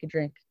how to make a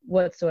drink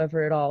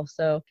whatsoever at all.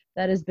 So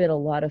that has been a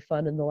lot of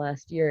fun in the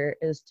last year,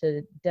 is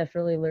to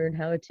definitely learn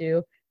how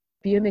to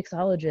be a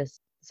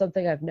mixologist,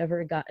 something I've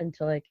never gotten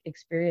to like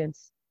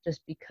experience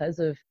just because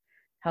of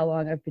how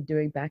long I've been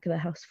doing back of the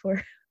house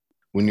for.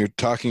 When you're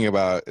talking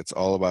about it's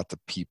all about the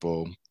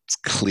people, it's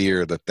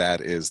clear that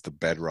that is the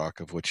bedrock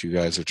of what you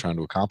guys are trying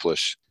to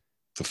accomplish.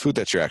 The food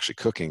that you're actually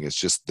cooking is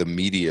just the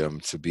medium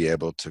to be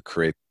able to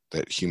create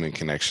that human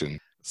connection.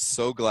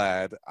 So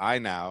glad I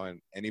now, and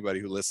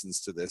anybody who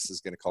listens to this is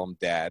going to call him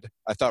Dad.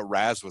 I thought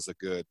Raz was a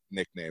good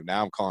nickname.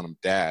 Now I'm calling him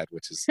Dad,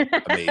 which is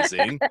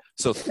amazing.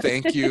 So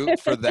thank you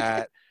for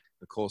that.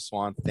 Nicole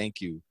Swan,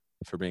 thank you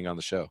for being on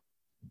the show.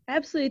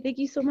 Absolutely. Thank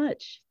you so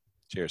much.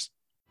 Cheers.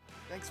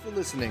 Thanks for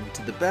listening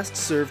to the Best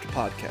Served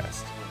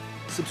podcast.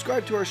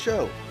 Subscribe to our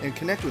show and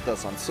connect with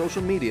us on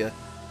social media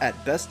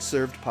at Best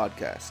Served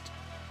Podcast.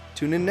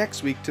 Tune in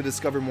next week to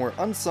discover more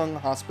unsung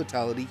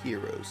hospitality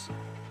heroes.